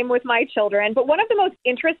the same with my children. But one of the most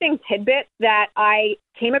interesting tidbits that I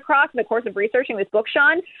came across in the course of researching this book,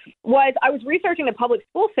 Sean, was I was researching the public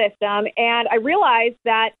school system, and I realized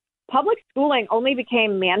that public schooling only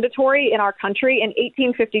became mandatory in our country in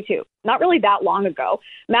 1852, not really that long ago.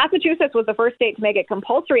 Massachusetts was the first state to make it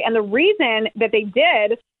compulsory, and the reason that they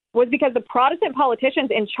did was because the Protestant politicians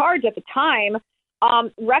in charge at the time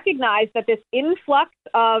recognized that this influx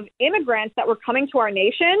of immigrants that were coming to our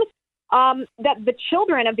nation, that the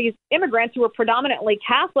children of these immigrants who were predominantly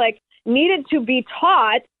Catholic needed to be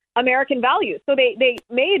taught American values. So they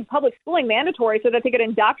made public schooling mandatory so that they could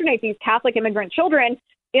indoctrinate these Catholic immigrant children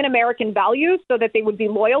in American values so that they would be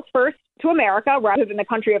loyal first to America rather than the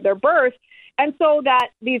country of their birth, and so that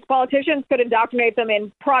these politicians could indoctrinate them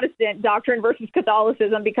in Protestant doctrine versus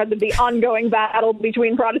Catholicism because of the ongoing battle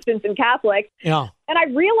between Protestants and Catholics. Yeah. And I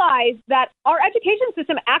realized that our education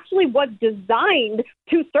system actually was designed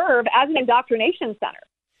to serve as an indoctrination center.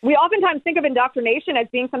 We oftentimes think of indoctrination as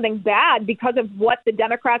being something bad because of what the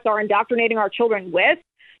Democrats are indoctrinating our children with.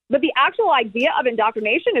 But the actual idea of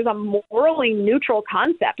indoctrination is a morally neutral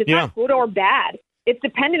concept. It's not good or bad. It's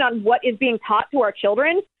dependent on what is being taught to our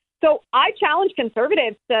children. So I challenge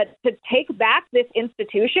conservatives to take back this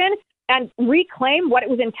institution and reclaim what it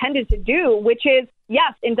was intended to do, which is,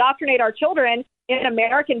 yes, indoctrinate our children in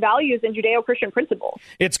American values and Judeo-Christian principles.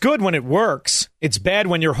 It's good when it works. It's bad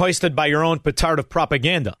when you're hoisted by your own petard of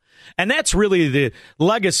propaganda. And that's really the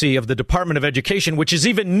legacy of the Department of Education, which is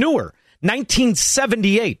even newer.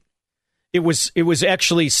 1978. It was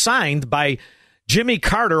actually signed by Jimmy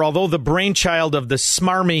Carter, although the brainchild of the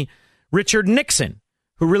smarmy Richard Nixon,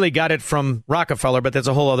 who really got it from Rockefeller, but that's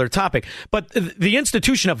a whole other topic. But the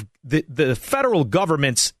institution of the federal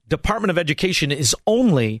government's Department of Education is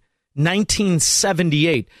only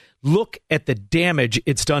 1978. Look at the damage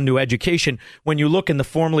it's done to education when you look in the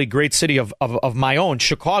formerly great city of my own,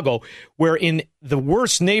 Chicago, where in the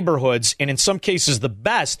worst neighborhoods, and in some cases the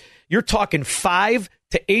best, you're talking 5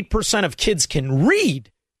 to 8% of kids can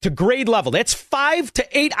read to grade level. That's 5 to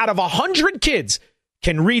 8 out of 100 kids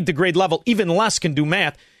can read the grade level. Even less can do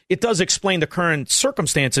math. It does explain the current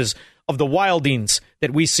circumstances of the wildings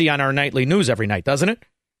that we see on our nightly news every night, doesn't it?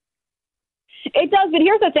 It does, but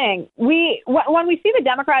here's the thing. When we see the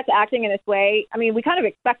Democrats acting in this way, I mean, we kind of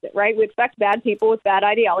expect it, right? We expect bad people with bad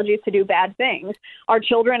ideologies to do bad things. Our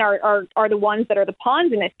children are the ones that are the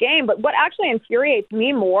pawns in this game. But what actually infuriates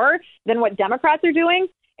me more than what Democrats are doing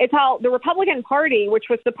is how the Republican Party, which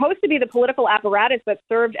was supposed to be the political apparatus that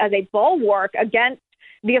served as a bulwark against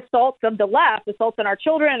the assaults of the left, assaults on our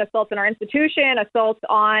children, assaults on our institution, assaults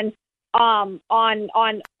on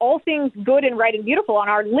all things good and right and beautiful, on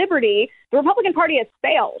our liberty, the Republican Party has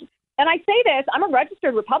failed. And I say this, I'm a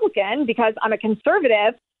registered Republican because I'm a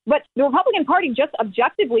conservative, but the Republican Party, just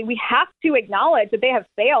objectively, we have to acknowledge that they have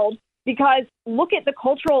failed because look at the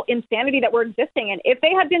cultural insanity that we're existing in. If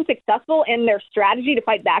they had been successful in their strategy to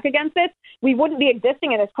fight back against this, we wouldn't be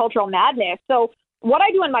existing in this cultural madness. So what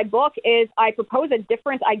I do in my book is I propose a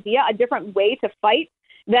different idea, a different way to fight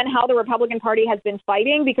than how the Republican Party has been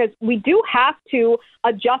fighting, because we do have to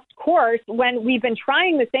adjust course when we've been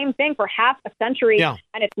trying the same thing for half a century and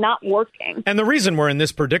it's not working. And the reason we're in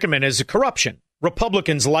this predicament is corruption.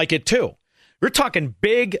 Republicans like it too. We're talking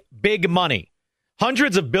big, big money.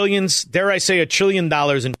 Hundreds of billions, dare I say $1 trillion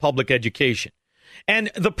in public education.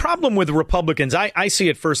 And the problem with Republicans, I see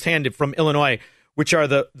it firsthand from Illinois, which are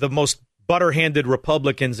the most butter-handed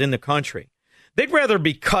Republicans in the country. They'd rather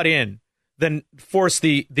be cut in than force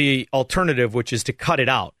the alternative, which is to cut it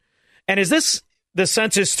out. And is this the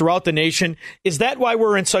census throughout the nation? Is that why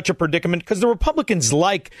we're in such a predicament? Because the Republicans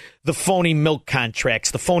like the phony milk contracts,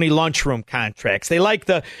 the phony lunchroom contracts. They like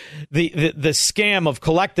the scam of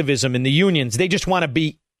collectivism in the unions. They just want to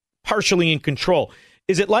be partially in control.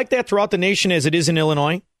 Is it like that throughout the nation as it is in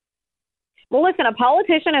Illinois? Well, listen, a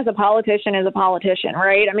politician is a politician is a politician,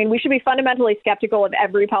 right? I mean, we should be fundamentally skeptical of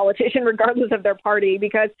every politician, regardless of their party,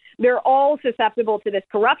 because they're all susceptible to this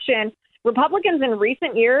corruption. Republicans in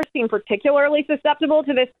recent years seem particularly susceptible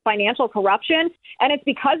to this financial corruption, and it's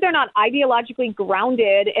because they're not ideologically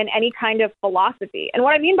grounded in any kind of philosophy. And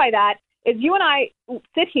what I mean by that is you and I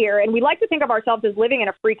sit here and we like to think of ourselves as living in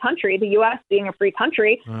a free country, the U.S. being a free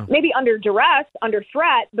country, maybe under duress, under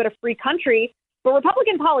threat, but a free country. But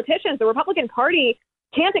Republican politicians, the Republican Party,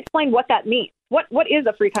 can't explain what that means. What is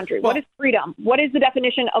a free country? What is freedom? What is the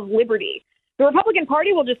definition of liberty? The Republican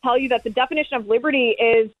Party will just tell you that the definition of liberty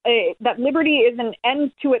is that liberty is an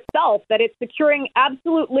end to itself, that it's securing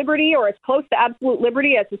absolute liberty or as close to absolute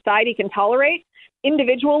liberty as society can tolerate,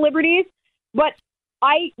 individual liberties. But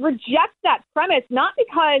I reject that premise, not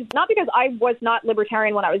because I was not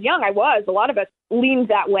libertarian when I was young. I was. A lot of us leaned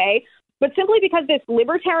that way. But simply because this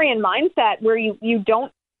libertarian mindset where you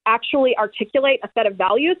don't actually articulate a set of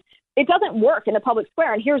values, it doesn't work in the public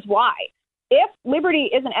square. And here's why. If liberty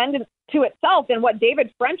is an end to itself, then what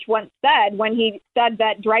David French once said when he said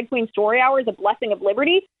that drag queen story hour is a blessing of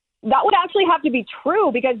liberty, that would actually have to be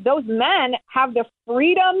true because those men have the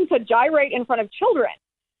freedom to gyrate in front of children.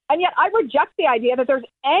 And yet I reject the idea that there's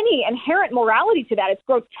any inherent morality to that. It's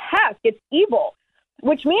grotesque. It's evil,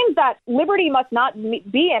 which means that liberty must not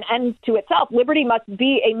be an end to itself. Liberty must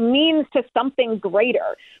be a means to something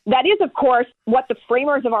greater. That is, of course, what the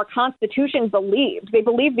framers of our Constitution believed. They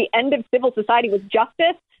believed the end of civil society was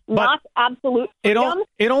justice, not absolute freedom.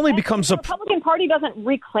 It only becomes the Republican Party doesn't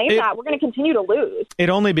reclaim that. We're going to continue to lose. It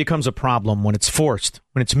only becomes a problem when it's forced,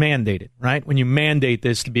 when it's mandated, right? When you mandate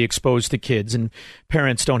this to be exposed to kids and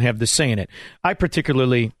parents don't have the say in it. I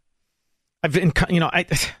particularly,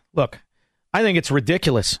 look, I think it's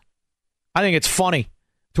ridiculous. I think it's funny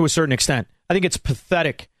to a certain extent. I think it's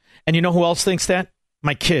pathetic. And you know who else thinks that?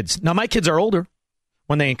 My kids. Now, my kids are older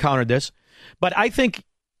when they encountered this. But I think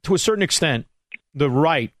to a certain extent, the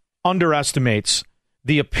right underestimates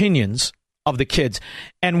the opinions of the kids.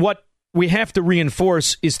 And what we have to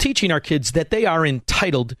reinforce is teaching our kids that they are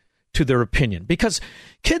entitled to their opinion. Because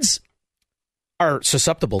kids are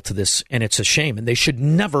susceptible to this, and it's a shame. And they should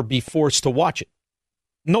never be forced to watch it.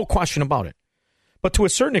 No question about it. But to a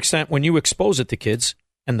certain extent, when you expose it to kids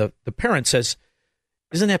and the parent says,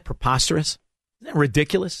 isn't that preposterous? Isn't that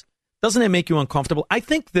ridiculous? Doesn't that make you uncomfortable? I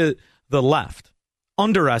think the left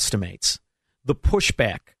underestimates the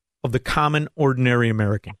pushback of the common, ordinary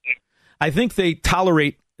American. I think they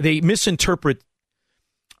misinterpret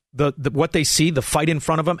what they see, the fight in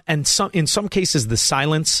front of them, and in some cases, the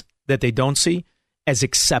silence that they don't see as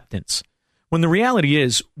acceptance. When the reality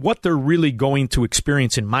is, what they're really going to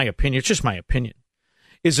experience, in my opinion, it's just my opinion,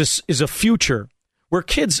 is a future where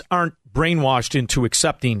kids aren't brainwashed into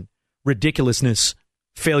accepting ridiculousness,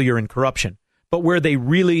 failure, and corruption, but where they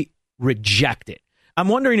really reject it. I'm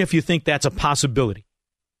wondering if you think that's a possibility.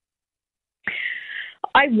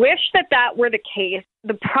 I wish that were the case.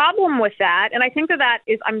 The problem with that, and I think that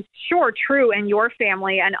is, I'm sure, true in your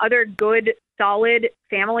family and other good, solid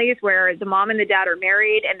families where the mom and the dad are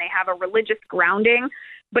married and they have a religious grounding,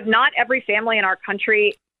 but not every family in our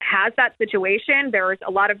country has that situation. There's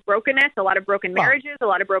a lot of brokenness, a lot of broken marriages, a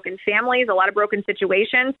lot of broken families, a lot of broken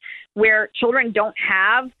situations where children don't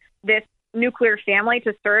have this nuclear family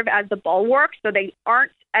to serve as the bulwark, so they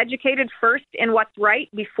aren't educated first in what's right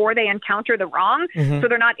before they encounter the wrong. So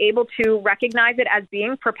they're not able to recognize it as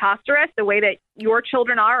being preposterous the way that your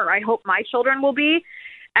children are, or I hope my children will be.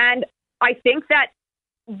 And I think that,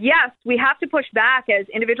 yes, we have to push back as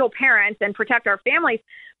individual parents and protect our families,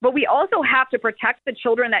 but we also have to protect the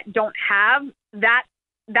children that don't have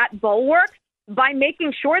that bulwark by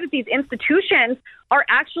making sure that these institutions are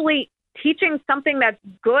actually teaching something that's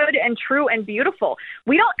good and true and beautiful.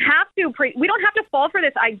 We don't have to fall for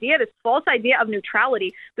this false idea of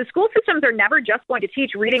neutrality. The school systems are never just going to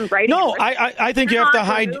teach reading, writing. No, I think you have to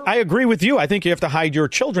hide. I agree with you. I think you have to hide your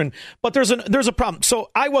children. But there's a problem. So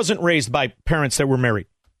I wasn't raised by parents that were married.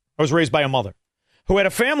 I was raised by a mother who had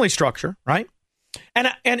a family structure, right?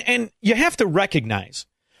 And you have to recognize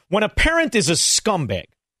when a parent is a scumbag.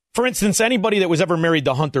 For instance, anybody that was ever married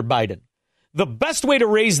to Hunter Biden. The best way to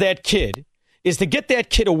raise that kid is to get that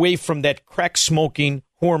kid away from that crack-smoking,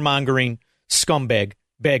 whoremongering scumbag,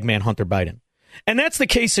 bagman Hunter Biden. And that's the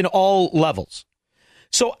case in all levels.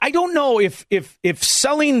 So I don't know if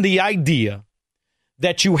selling the idea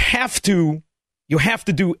that you have to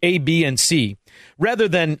do A, B, and C, rather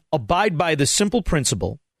than abide by the simple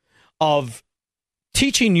principle of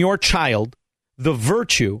teaching your child the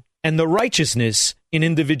virtue and the righteousness in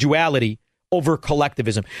individuality over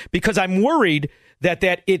collectivism, because I'm worried that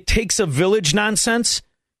it takes a village nonsense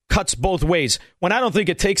cuts both ways, when I don't think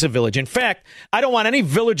it takes a village. In fact, I don't want any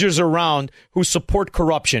villagers around who support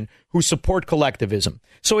corruption, who support collectivism.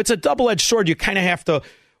 So it's a double-edged sword you kind of have to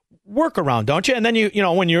work around, don't you? And then you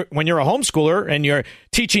know when you're a homeschooler and you're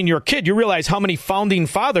teaching your kid, you realize how many founding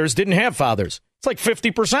fathers didn't have fathers. It's like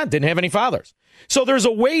 50% didn't have any fathers. So there's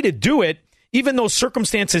a way to do it, even though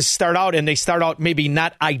circumstances start out maybe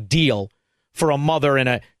not ideal for a mother and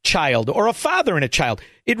a child or a father and a child.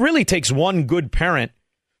 It really takes one good parent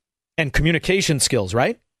and communication skills,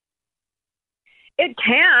 right? It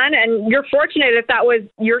can, and you're fortunate if that was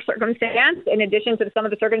your circumstance, in addition to some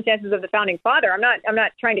of the circumstances of the founding father. I'm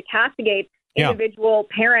not trying to castigate individual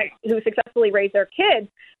parents who successfully raise their kids,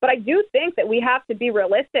 but I do think that we have to be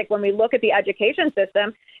realistic when we look at the education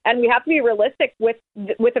system, and we have to be realistic with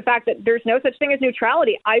the fact that there's no such thing as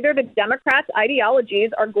neutrality. Either the Democrats'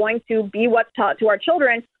 ideologies are going to be what's taught to our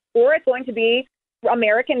children, or it's going to be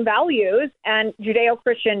American values and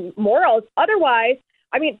Judeo-Christian morals. Otherwise,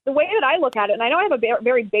 I mean, the way that I look at it, and I know I have a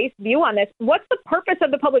very base view on this, what's the purpose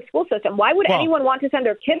of the public school system? Why would anyone want to send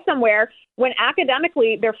their kids somewhere when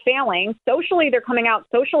academically they're failing, socially they're coming out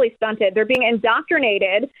socially stunted, they're being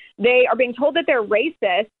indoctrinated, they are being told that they're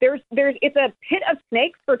racist? It's a pit of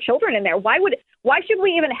snakes for children in there. Why should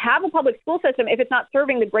we even have a public school system if it's not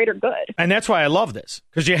serving the greater good? And that's why I love this,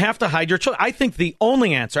 because you have to hide your children. I think the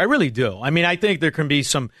only answer, I really do. I mean, I think there can be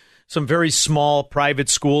some very small private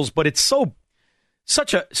schools, but it's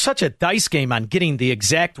such a dice game on getting the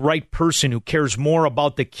exact right person who cares more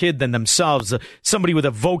about the kid than themselves, somebody with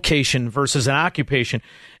a vocation versus an occupation.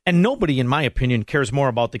 And nobody, in my opinion, cares more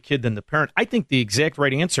about the kid than the parent. I think the exact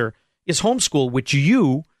right answer is homeschool, which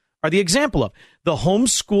you are the example of. The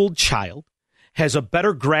homeschooled child has a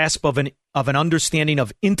better grasp of an understanding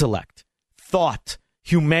of intellect, thought,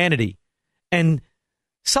 humanity, and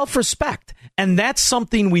self-respect. And that's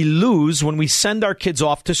something we lose when we send our kids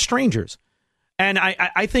off to strangers. And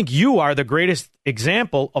I think you are the greatest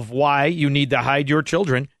example of why you need to hide your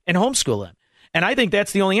children and homeschool them. And I think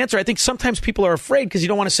that's the only answer. I think sometimes people are afraid because you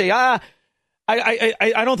don't want to say, I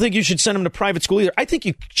don't think you should send them to private school either. I think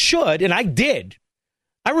you should, and I did.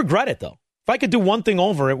 I regret it, though. If I could do one thing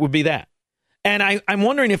over, it would be that. And I'm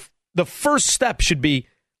wondering if the first step should be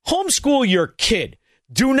homeschool your kid.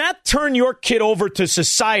 Do not turn your kid over to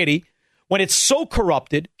society when it's so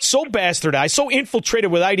corrupted, so bastardized, so infiltrated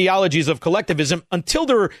with ideologies of collectivism until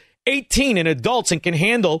they're 18 and adults and can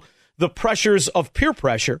handle the pressures of peer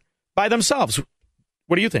pressure by themselves.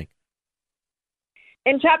 What do you think?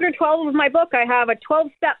 In chapter 12 of my book, I have a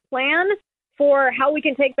 12-step plan for how we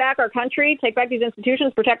can take back our country, take back these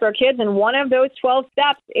institutions, protect our kids. And one of those 12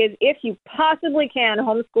 steps is, if you possibly can,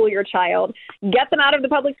 homeschool your child. Get them out of the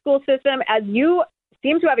public school system. As you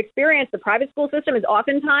seem to have experienced, the private school system is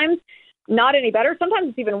oftentimes not any better. Sometimes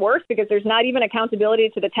it's even worse because there's not even accountability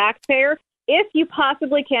to the taxpayer. If you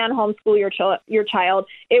possibly can homeschool your child,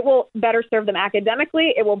 it will better serve them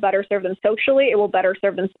academically. It will better serve them socially. It will better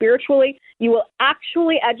serve them spiritually. You will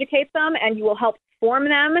actually educate them, and you will help form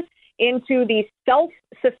them into the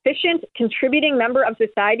self-sufficient, contributing member of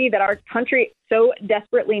society that our country so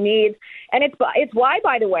desperately needs. And it's why,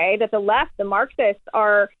 by the way, that the left, the Marxists,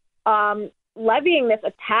 are levying this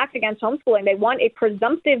attack against homeschooling. They want a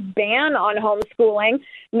presumptive ban on homeschooling.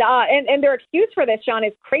 And their excuse for this, Sean,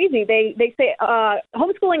 is crazy. They say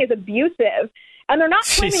homeschooling is abusive. And they're not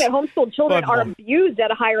claiming that homeschooled children are abused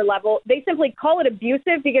at a higher level. They simply call it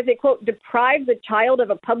abusive because it, quote, deprives the child of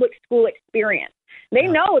a public school experience. They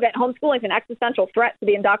know that homeschooling is an existential threat to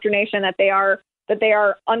the indoctrination that they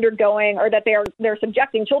are undergoing, or that they're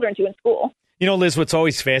subjecting children to in school. You know, Liz, what's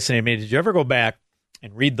always fascinated me, did you ever go back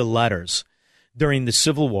and read the letters during the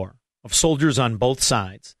Civil War of soldiers on both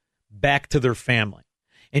sides back to their family?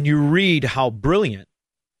 And you read how brilliant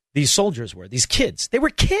these soldiers were, these kids. They were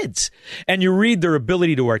kids. And you read their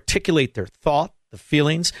ability to articulate their thought, the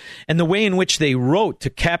feelings, and the way in which they wrote to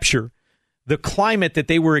capture the climate that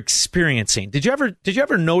they were experiencing. Did you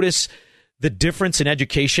ever notice the difference in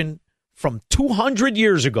education from 200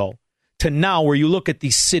 years ago to now, where you look at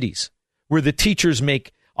these cities where the teachers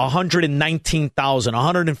make $119,000,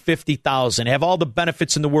 $150,000, have all the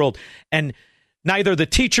benefits in the world, and neither the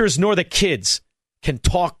teachers nor the kids can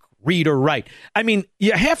talk, read, or write? I mean,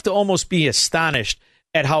 you have to almost be astonished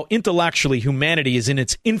at how intellectually humanity is in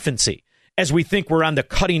its infancy as we think we're on the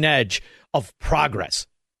cutting edge of progress.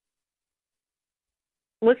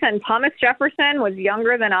 Listen, Thomas Jefferson was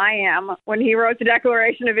younger than I am when he wrote the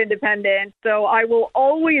Declaration of Independence, so I will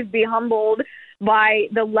always be humbled by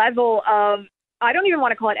the level of, I don't even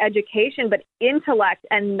want to call it education, but intellect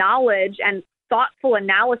and knowledge and thoughtful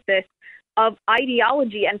analysis of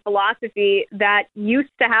ideology and philosophy that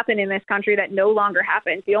used to happen in this country that no longer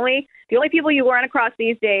happens. The only people you run across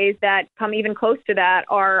these days that come even close to that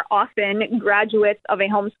are often graduates of a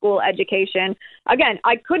homeschool education. Again,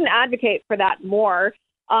 I couldn't advocate for that more.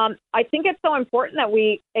 I think it's so important that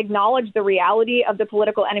we acknowledge the reality of the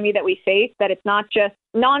political enemy that we face, that it's not just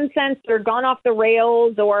nonsense or gone off the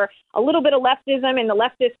rails or a little bit of leftism in the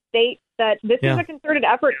leftist state, that this is a concerted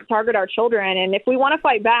effort to target our children. And if we want to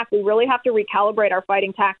fight back, we really have to recalibrate our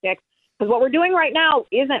fighting tactics, because what we're doing right now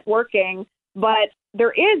isn't working, but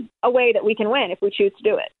there is a way that we can win if we choose to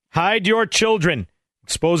do it. Hide your children.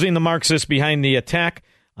 Exposing the Marxists behind the attack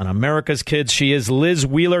on America's kids. She is Liz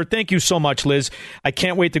Wheeler. Thank you so much, Liz. I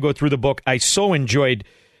can't wait to go through the book. I so enjoyed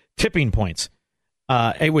Tipping Points.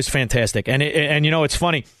 It was fantastic. And it's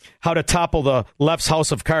funny how to topple the left's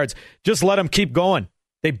house of cards. Just let them keep going.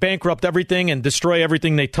 They bankrupt everything and destroy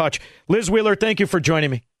everything they touch. Liz Wheeler, thank you for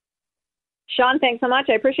joining me. Sean, thanks so much.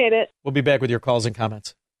 I appreciate it. We'll be back with your calls and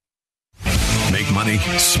comments. Make money,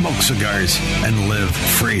 smoke cigars, and live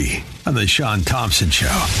free on the Sean Thompson Show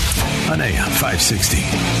on AM 560.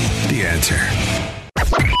 The Answer.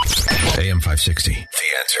 AM 560. The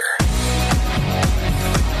Answer.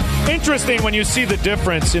 Interesting when you see the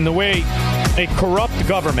difference in the way a corrupt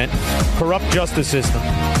government, corrupt justice system,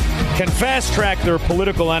 can fast-track their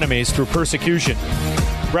political enemies through persecution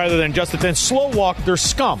rather than just slow walk their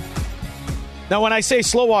scum. Now, when I say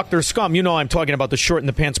slow walk their scum, you know I'm talking about the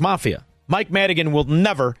short-in-the-pants mafia. Mike Madigan will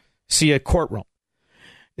never see a courtroom.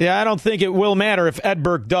 Yeah, I don't think it will matter if Ed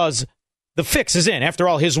Burke does. The fix is in. After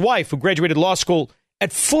all, his wife, who graduated law school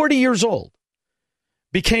at 40 years old,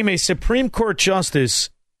 became a Supreme Court justice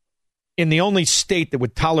in the only state that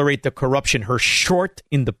would tolerate the corruption her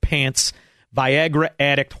short-in-the-pants, Viagra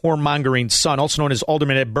addict, whoremongering son, also known as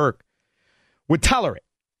Alderman Ed Burke, would tolerate.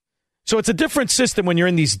 So it's a different system when you're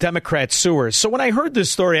in these Democrat sewers. So when I heard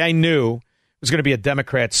this story, I knew it was going to be a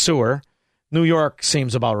Democrat sewer. New York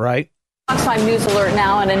seems about right. Fox 5 News alert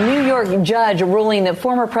now, and a New York judge ruling that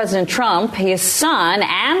former President Trump, his son,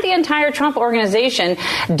 and the entire Trump organization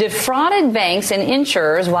defrauded banks and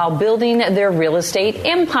insurers while building their real estate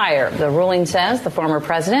empire. The ruling says the former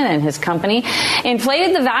president and his company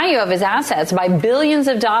inflated the value of his assets by billions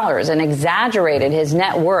of dollars and exaggerated his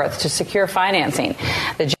net worth to secure financing.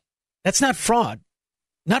 That's not fraud.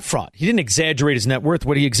 Not fraud. He didn't exaggerate his net worth.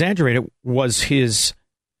 What he exaggerated was his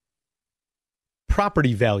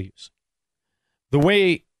property values. The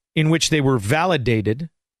way in which they were validated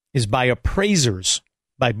is by appraisers,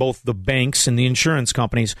 by both the banks and the insurance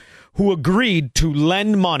companies, who agreed to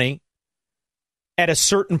lend money at a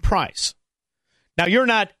certain price. Now, you're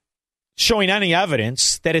not showing any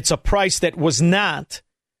evidence that it's a price that was not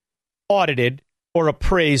audited or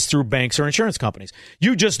appraised through banks or insurance companies.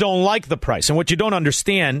 You just don't like the price. And what you don't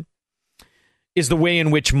understand is the way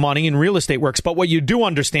in which money and real estate works. But what you do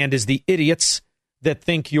understand is the idiots that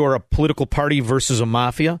think you're a political party versus a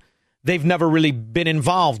mafia. They've never really been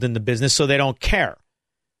involved in the business, so they don't care.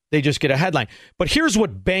 They just get a headline. But here's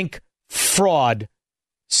what bank fraud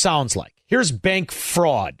sounds like. Here's bank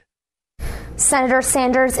fraud. Senator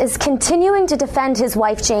Sanders is continuing to defend his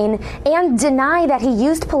wife, Jane, and deny that he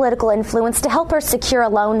used political influence to help her secure a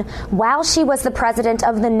loan while she was the president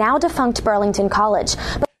of the now-defunct Burlington College.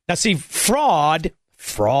 Now, see, fraud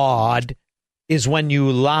is when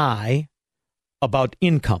you lie about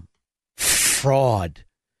income. Fraud.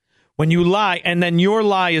 When you lie, and then your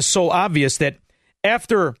lie is so obvious that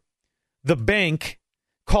after the bank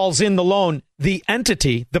calls in the loan, the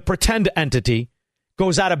entity, the pretend entity,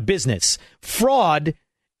 goes out of business. Fraud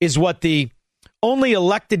is what the only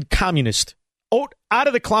elected communist, out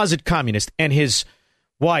of the closet communist, and his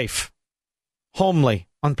wife, homely,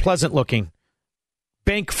 unpleasant looking,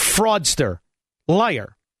 bank fraudster,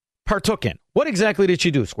 liar, partook in. What exactly did she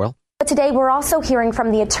do, Squirrel? Today, we're also hearing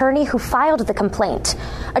from the attorney who filed the complaint.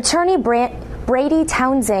 Attorney Brady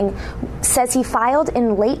Townsend says he filed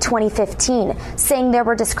in late 2015, saying there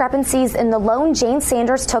were discrepancies in the loan Jane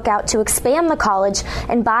Sanders took out to expand the college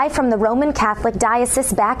and buy from the Roman Catholic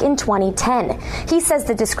Diocese back in 2010. He says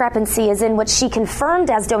the discrepancy is in what she confirmed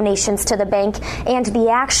as donations to the bank and the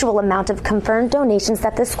actual amount of confirmed donations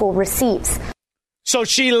that the school receives. So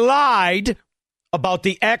she lied about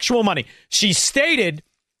the actual money. She stated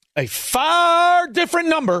a far different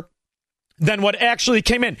number than what actually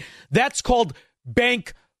came in. That's called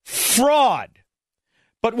bank fraud.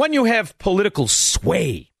 But when you have political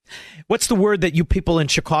sway, what's the word that you people in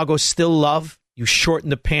Chicago still love? You shorten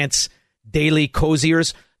the pants, daily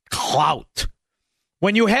coziers? Clout.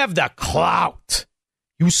 When you have the clout,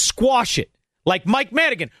 you squash it. Like Mike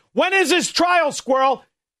Madigan. When is his trial, Squirrel?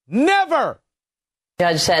 Never.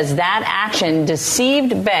 Judge says that action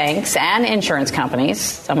deceived banks and insurance companies.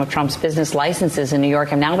 Some of Trump's business licenses in New York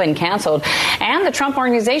have now been canceled, and the Trump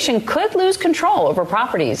organization could lose control over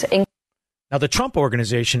properties. Now, the Trump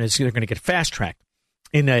organization is going to get fast-tracked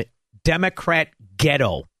in a Democrat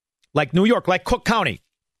ghetto like New York, like Cook County,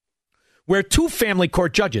 where two family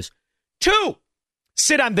court judges,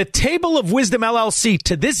 sit on the table of Wisdom LLC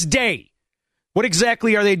to this day. What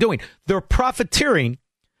exactly are they doing? They're profiteering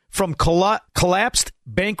from collapsed,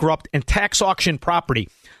 bankrupt, and tax auction property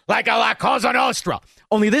like a La Cosa Nostra.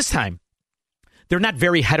 Only this time, They're not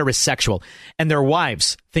very heterosexual, and their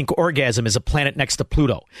wives think orgasm is a planet next to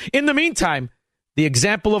Pluto. In the meantime, the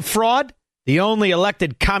example of fraud, the only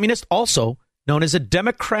elected communist, also known as a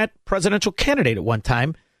Democrat presidential candidate at one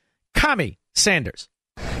time, Commie Sanders.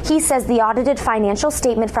 He says the audited financial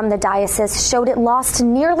statement from the diocese showed it lost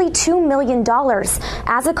nearly $2 million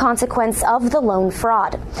as a consequence of the loan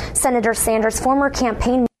fraud. Senator Sanders' former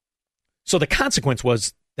campaign... So the consequence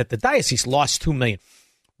was that the diocese lost $2 million.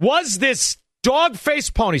 Was this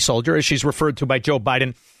dog-faced pony soldier, as she's referred to by Joe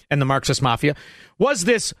Biden and the Marxist mafia, was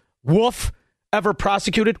this wolf ever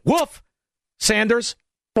prosecuted? Wolf! Sanders?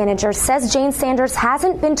 Manager says Jane Sanders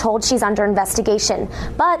hasn't been told she's under investigation,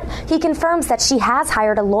 but he confirms that she has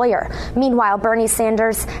hired a lawyer. Meanwhile, Bernie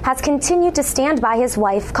Sanders has continued to stand by his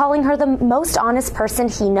wife, calling her the most honest person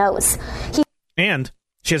he knows. And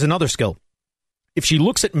she has another skill. If she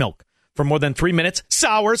looks at milk for more than 3 minutes,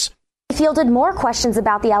 sours. He fielded more questions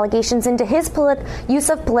about the allegations into his use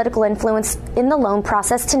of political influence in the loan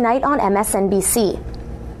process tonight on MSNBC.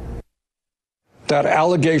 That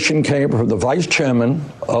allegation came from the vice chairman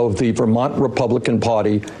of the Vermont Republican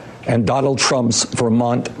Party and Donald Trump's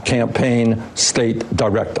Vermont campaign state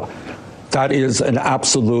director. That is an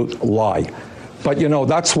absolute lie. But, you know,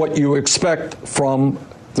 that's what you expect from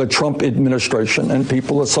the Trump administration and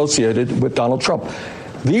people associated with Donald Trump.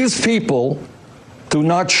 These people do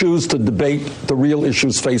not choose to debate the real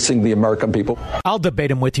issues facing the American people. I'll debate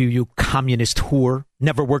them with you, you communist whore.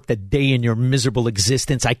 Never worked a day in your miserable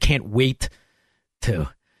existence. I can't wait to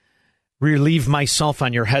relieve myself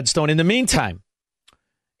on your headstone. In the meantime,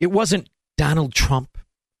 it wasn't Donald Trump.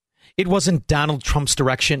 It wasn't Donald Trump's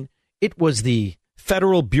direction. It was the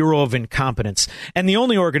Federal Bureau of Incompetence, and the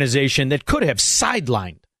only organization that could have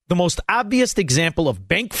sidelined the most obvious example of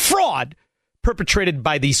bank fraud perpetrated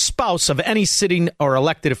by the spouse of any sitting or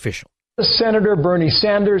elected official. Senator Bernie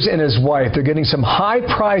Sanders and his wife, they're getting some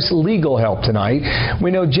high-priced legal help tonight.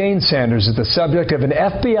 We know Jane Sanders is the subject of an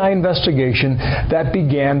FBI investigation that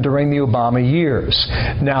began during the Obama years.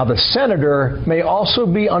 Now, the senator may also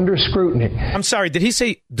be under scrutiny. I'm sorry, did he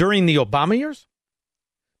say during the Obama years?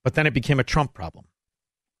 But then it became a Trump problem.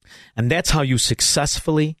 And that's how you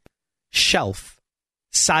successfully shelf,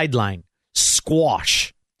 sideline,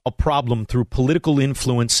 squash a problem through political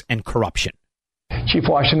influence and corruption. Chief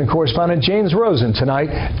Washington correspondent James Rosen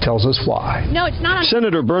tonight tells us why. No, it's not.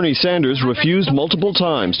 Senator Bernie Sanders refused multiple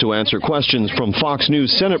times to answer questions from Fox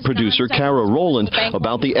News Senate producer Kara Rowland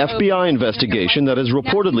about the FBI investigation that has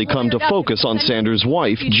reportedly come to focus on Sanders'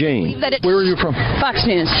 wife, Jane. Where are you from? Fox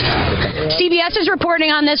News. CBS is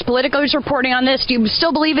reporting on this. Politico is reporting on this. Do you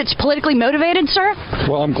still believe it's politically motivated, sir?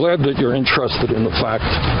 Well, I'm glad that you're interested in the fact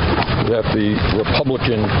that the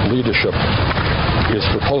Republican leadership is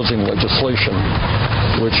proposing legislation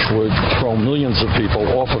which would throw millions of people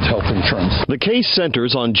off of health insurance. The case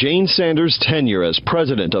centers on Jane Sanders' tenure as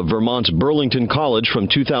president of Vermont's Burlington College from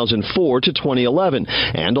 2004 to 2011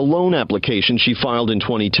 and a loan application she filed in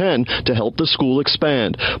 2010 to help the school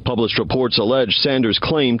expand. Published reports allege Sanders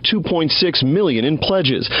claimed $2.6 million in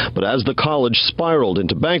pledges, but as the college spiraled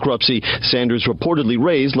into bankruptcy, Sanders reportedly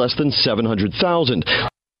raised less than $700,000.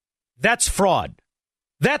 That's fraud.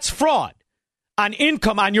 That's fraud. On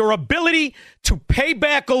income, on your ability to pay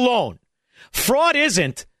back a loan. Fraud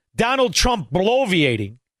isn't Donald Trump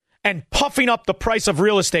bloviating and puffing up the price of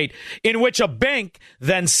real estate, in which a bank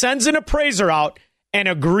then sends an appraiser out and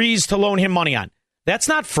agrees to loan him money on. That's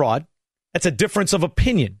not fraud. That's a difference of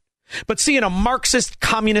opinion. But see, in a Marxist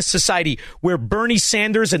communist society where Bernie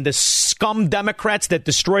Sanders and the scum Democrats that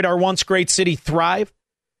destroyed our once great city thrive,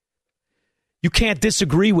 you can't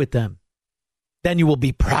disagree with them. Then you will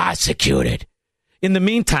be prosecuted. In the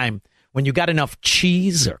meantime, when you got enough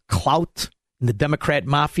cheese or clout in the Democrat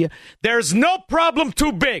mafia, there's no problem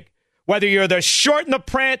too big, whether you're the short in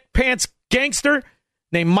the pants gangster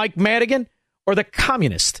named Mike Madigan or the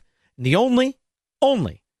communist, and the only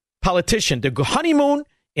politician to go honeymoon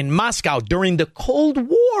in Moscow during the Cold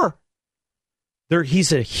War.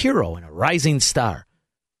 He's a hero and a rising star.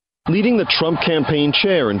 Leading the Trump campaign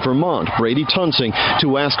chair in Vermont, Brady Tunsing,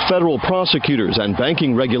 to ask federal prosecutors and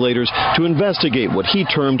banking regulators to investigate what he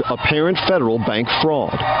termed apparent federal bank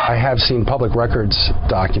fraud. I have seen public records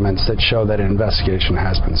documents that show that an investigation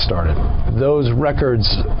has been started. Those records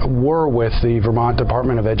were with the Vermont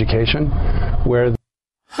Department of Education, where...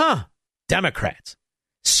 Democrats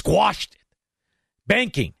squashed it.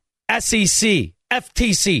 Banking, SEC,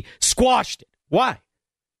 FTC, squashed it. Why?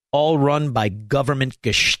 All run by government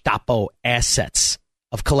Gestapo assets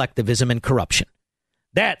of collectivism and corruption.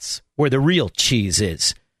 That's where the real cheese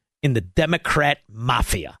is, in the Democrat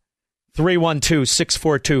mafia.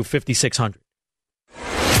 312-642-5600.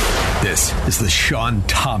 This is the Sean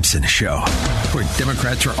Thompson Show, where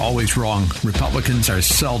Democrats are always wrong, Republicans are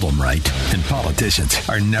seldom right, and politicians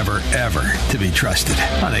are never, ever to be trusted.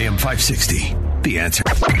 On AM 560, The Answer.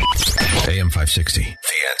 AM 560, The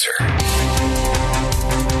Answer.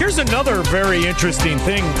 Here's another very interesting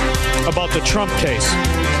thing about the Trump case.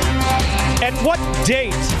 At what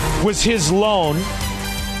date was his loan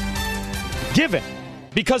given?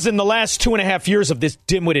 Because in the last 2.5 years of this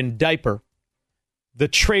dimwit in diaper, the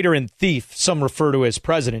traitor and thief, some refer to as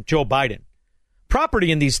President Joe Biden, property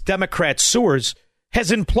in these Democrat sewers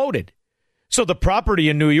has imploded. So the property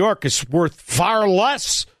in New York is worth far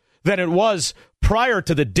less than it was prior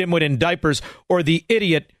to the dimwit in diapers or the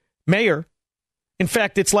idiot mayor. In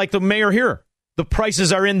fact, it's like the mayor here. The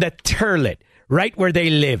prices are in the toilet, right where they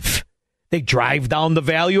live. They drive down the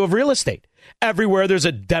value of real estate. Everywhere there's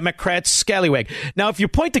a Democrat scallywag. Now, if you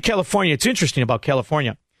point to California, it's interesting about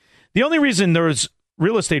California. The only reason there's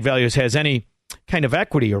real estate values has any kind of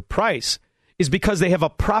equity or price is because they have a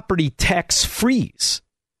property tax freeze,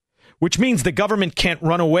 which means the government can't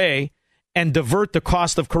run away and divert the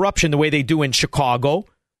cost of corruption the way they do in Chicago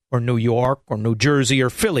or New York or New Jersey or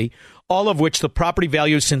Philly, all of which the property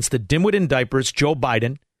values since the dimwit in diapers, Joe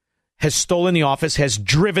Biden, has stolen the office, has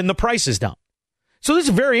driven the prices down. So this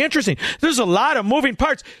is very interesting. There's a lot of moving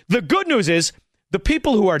parts. The good news is the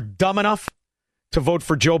people who are dumb enough to vote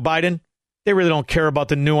for Joe Biden, they really don't care about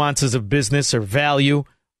the nuances of business or value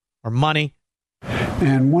or money.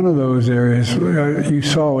 And one of those areas, you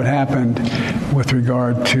saw what happened with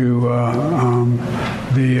regard to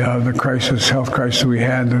the crisis, health crisis we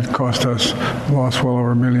had that lost well over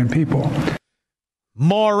 1 million people.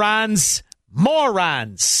 Morons,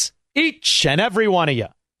 each and every one of you.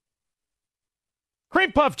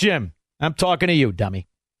 Cream Puff Jim, I'm talking to you, dummy.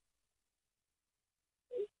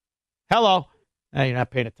 Hello. Hey, you're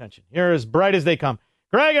not paying attention. You're as bright as they come.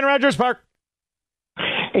 Greg in Rogers Park.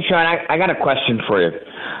 Hey, Sean, I got a question for you.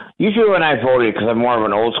 Usually when I voted, because I'm more of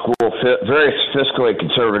an old school, very fiscally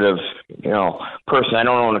conservative, person. I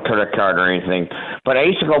don't own a credit card or anything, but I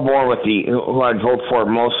used to go more with who I'd vote for,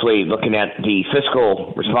 mostly looking at the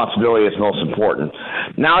fiscal responsibility is most important.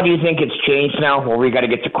 Now, do you think it's changed now, where we got to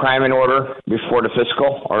get the crime in order before the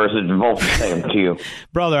fiscal, or is it both the same to you?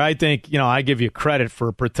 Brother, I think, I give you credit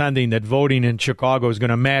for pretending that voting in Chicago is going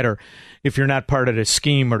to matter if you're not part of the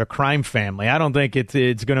scheme or the crime family. I don't think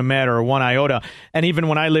it's going to matter one iota. And even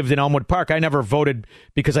when I lived in Elmwood Park, I never voted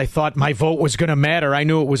because I thought my vote was going to matter. I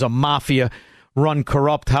knew it was a mafia-run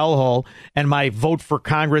corrupt hellhole, and my vote for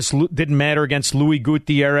Congress didn't matter against Louis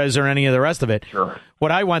Gutierrez or any of the rest of it. Sure.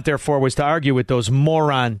 What I went there for was to argue with those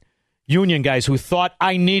moron union guys who thought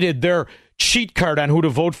I needed their cheat card on who to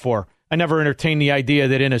vote for. I never entertained the idea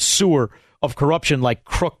that in a sewer of corruption like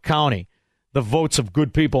Crook County, the votes of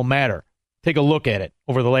good people matter. Take a look at it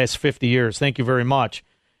over the last 50 years. Thank you very much.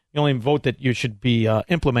 The only vote that you should be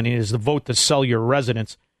implementing is the vote to sell your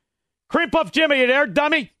residence. Cream Puff Jimmy, you there,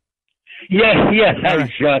 dummy? Yeah.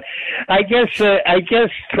 Sean. I guess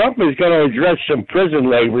Trump is going to address some prison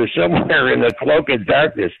labor somewhere in the cloak of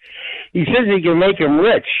darkness. He says he can make them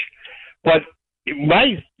rich, but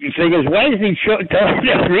my thing is, why is he telling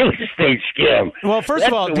that real estate scam? Well, first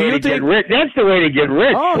of all, do you think that's the way to get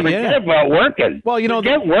rich? Oh, Forget about working. Well,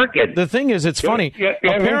 get working. The thing is, it's funny.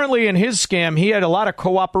 Apparently, in his scam, he had a lot of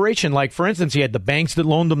cooperation. Like, for instance, he had the banks that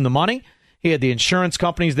loaned him the money. He had the insurance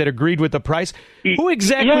companies that agreed with the price. Who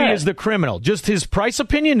exactly is the criminal? Just his price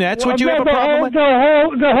opinion? That's what you have a problem with?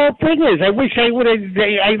 The whole thing is, I wish I would have.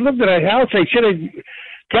 I lived in a house. I should have.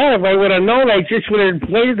 God, if I would have known, I just would have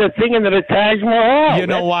played the thing into the Taj Mahal. You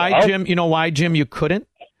know why, Jim? You know why, Jim? You couldn't?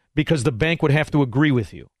 Because the bank would have to agree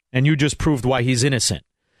with you, and you just proved why he's innocent.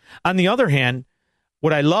 On the other hand,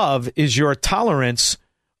 what I love is your tolerance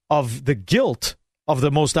of the guilt of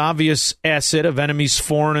the most obvious asset of enemies,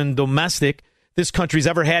 foreign and domestic, this country's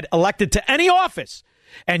ever had elected to any office.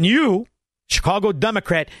 And you, Chicago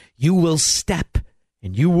Democrat, you will step,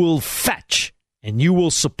 and you will fetch, and you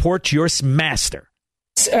will support your master.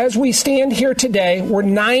 As we stand here today, we're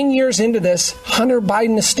 9 years into this. Hunter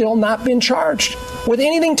Biden has still not been charged with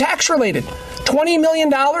anything tax-related. $20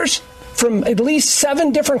 million from at least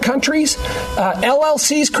 7 different countries,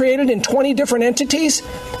 LLCs created in 20 different entities,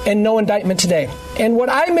 and no indictment today. And what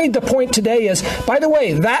I made the point today is, by the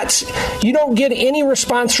way, you don't get any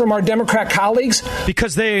response from our Democrat colleagues.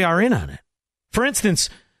 Because they are in on it. For instance,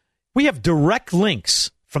 we have direct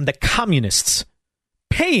links from the communists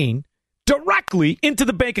paying directly into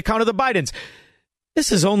the bank account of the Bidens.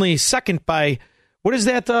 This is only second by, what is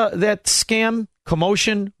that scam,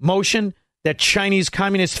 commotion, motion, that Chinese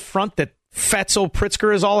Communist front that Fatso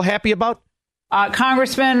Pritzker is all happy about?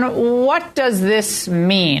 Congressman, what does this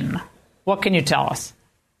mean? What can you tell us?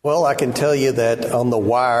 Well, I can tell you that on the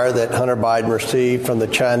wire that Hunter Biden received from the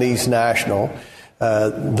Chinese national,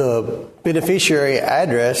 the beneficiary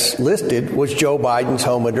address listed was Joe Biden's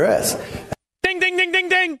home address. Ding, ding, ding, ding,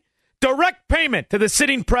 ding. Direct payment to the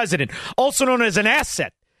sitting president, also known as an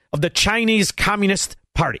asset of the Chinese Communist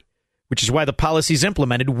Party, which is why the policies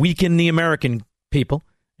implemented weaken the American people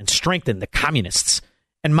and strengthen the communists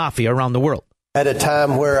and mafia around the world. At a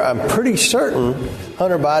time where I'm pretty certain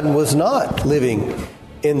Hunter Biden was not living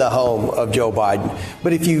in the home of Joe Biden.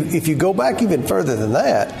 But if you go back even further than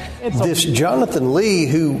that, this Jonathan Lee,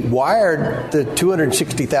 who wired the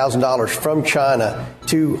 $260,000 from China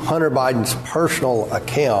to Hunter Biden's personal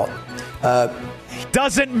account,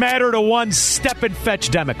 doesn't matter to one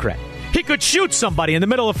step-and-fetch Democrat. He could shoot somebody in the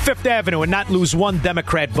middle of Fifth Avenue and not lose one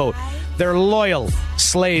Democrat vote. They're loyal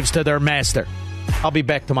slaves to their master. I'll be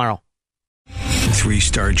back tomorrow.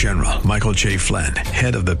 3-star General Michael J. Flynn,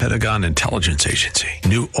 head of the Pentagon Intelligence Agency,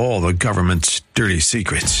 knew all the government's dirty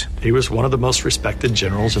secrets. He was one of the most respected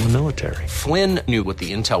generals in the military. Flynn knew what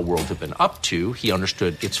the intel world had been up to. He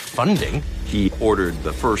understood its funding. He ordered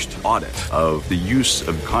the first audit of the use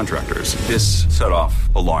of contractors. This set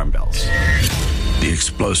off alarm bells. The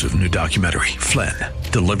explosive new documentary, Flynn,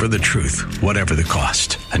 Deliver the Truth, Whatever the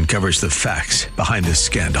Cost, uncovers the facts behind this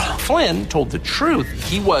scandal. Flynn told the truth.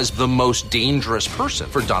 He was the most dangerous person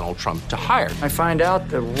for Donald Trump to hire. I find out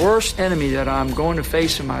the worst enemy that I'm going to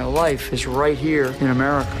face in my life is right here in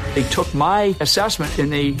America. They took my assessment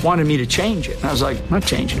and they wanted me to change it. And I was like, I'm not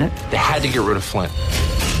changing it. They had to get rid of Flynn.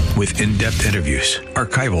 With in-depth interviews,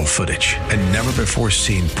 archival footage, and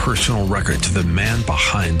never-before-seen personal records of the man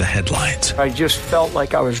behind the headlines. I just felt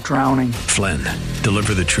like I was drowning. Flynn,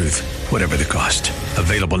 Deliver the Truth, Whatever the Cost.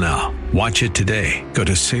 Available now. Watch it today. Go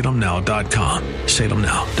to salemnow.com.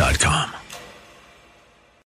 salemnow.com.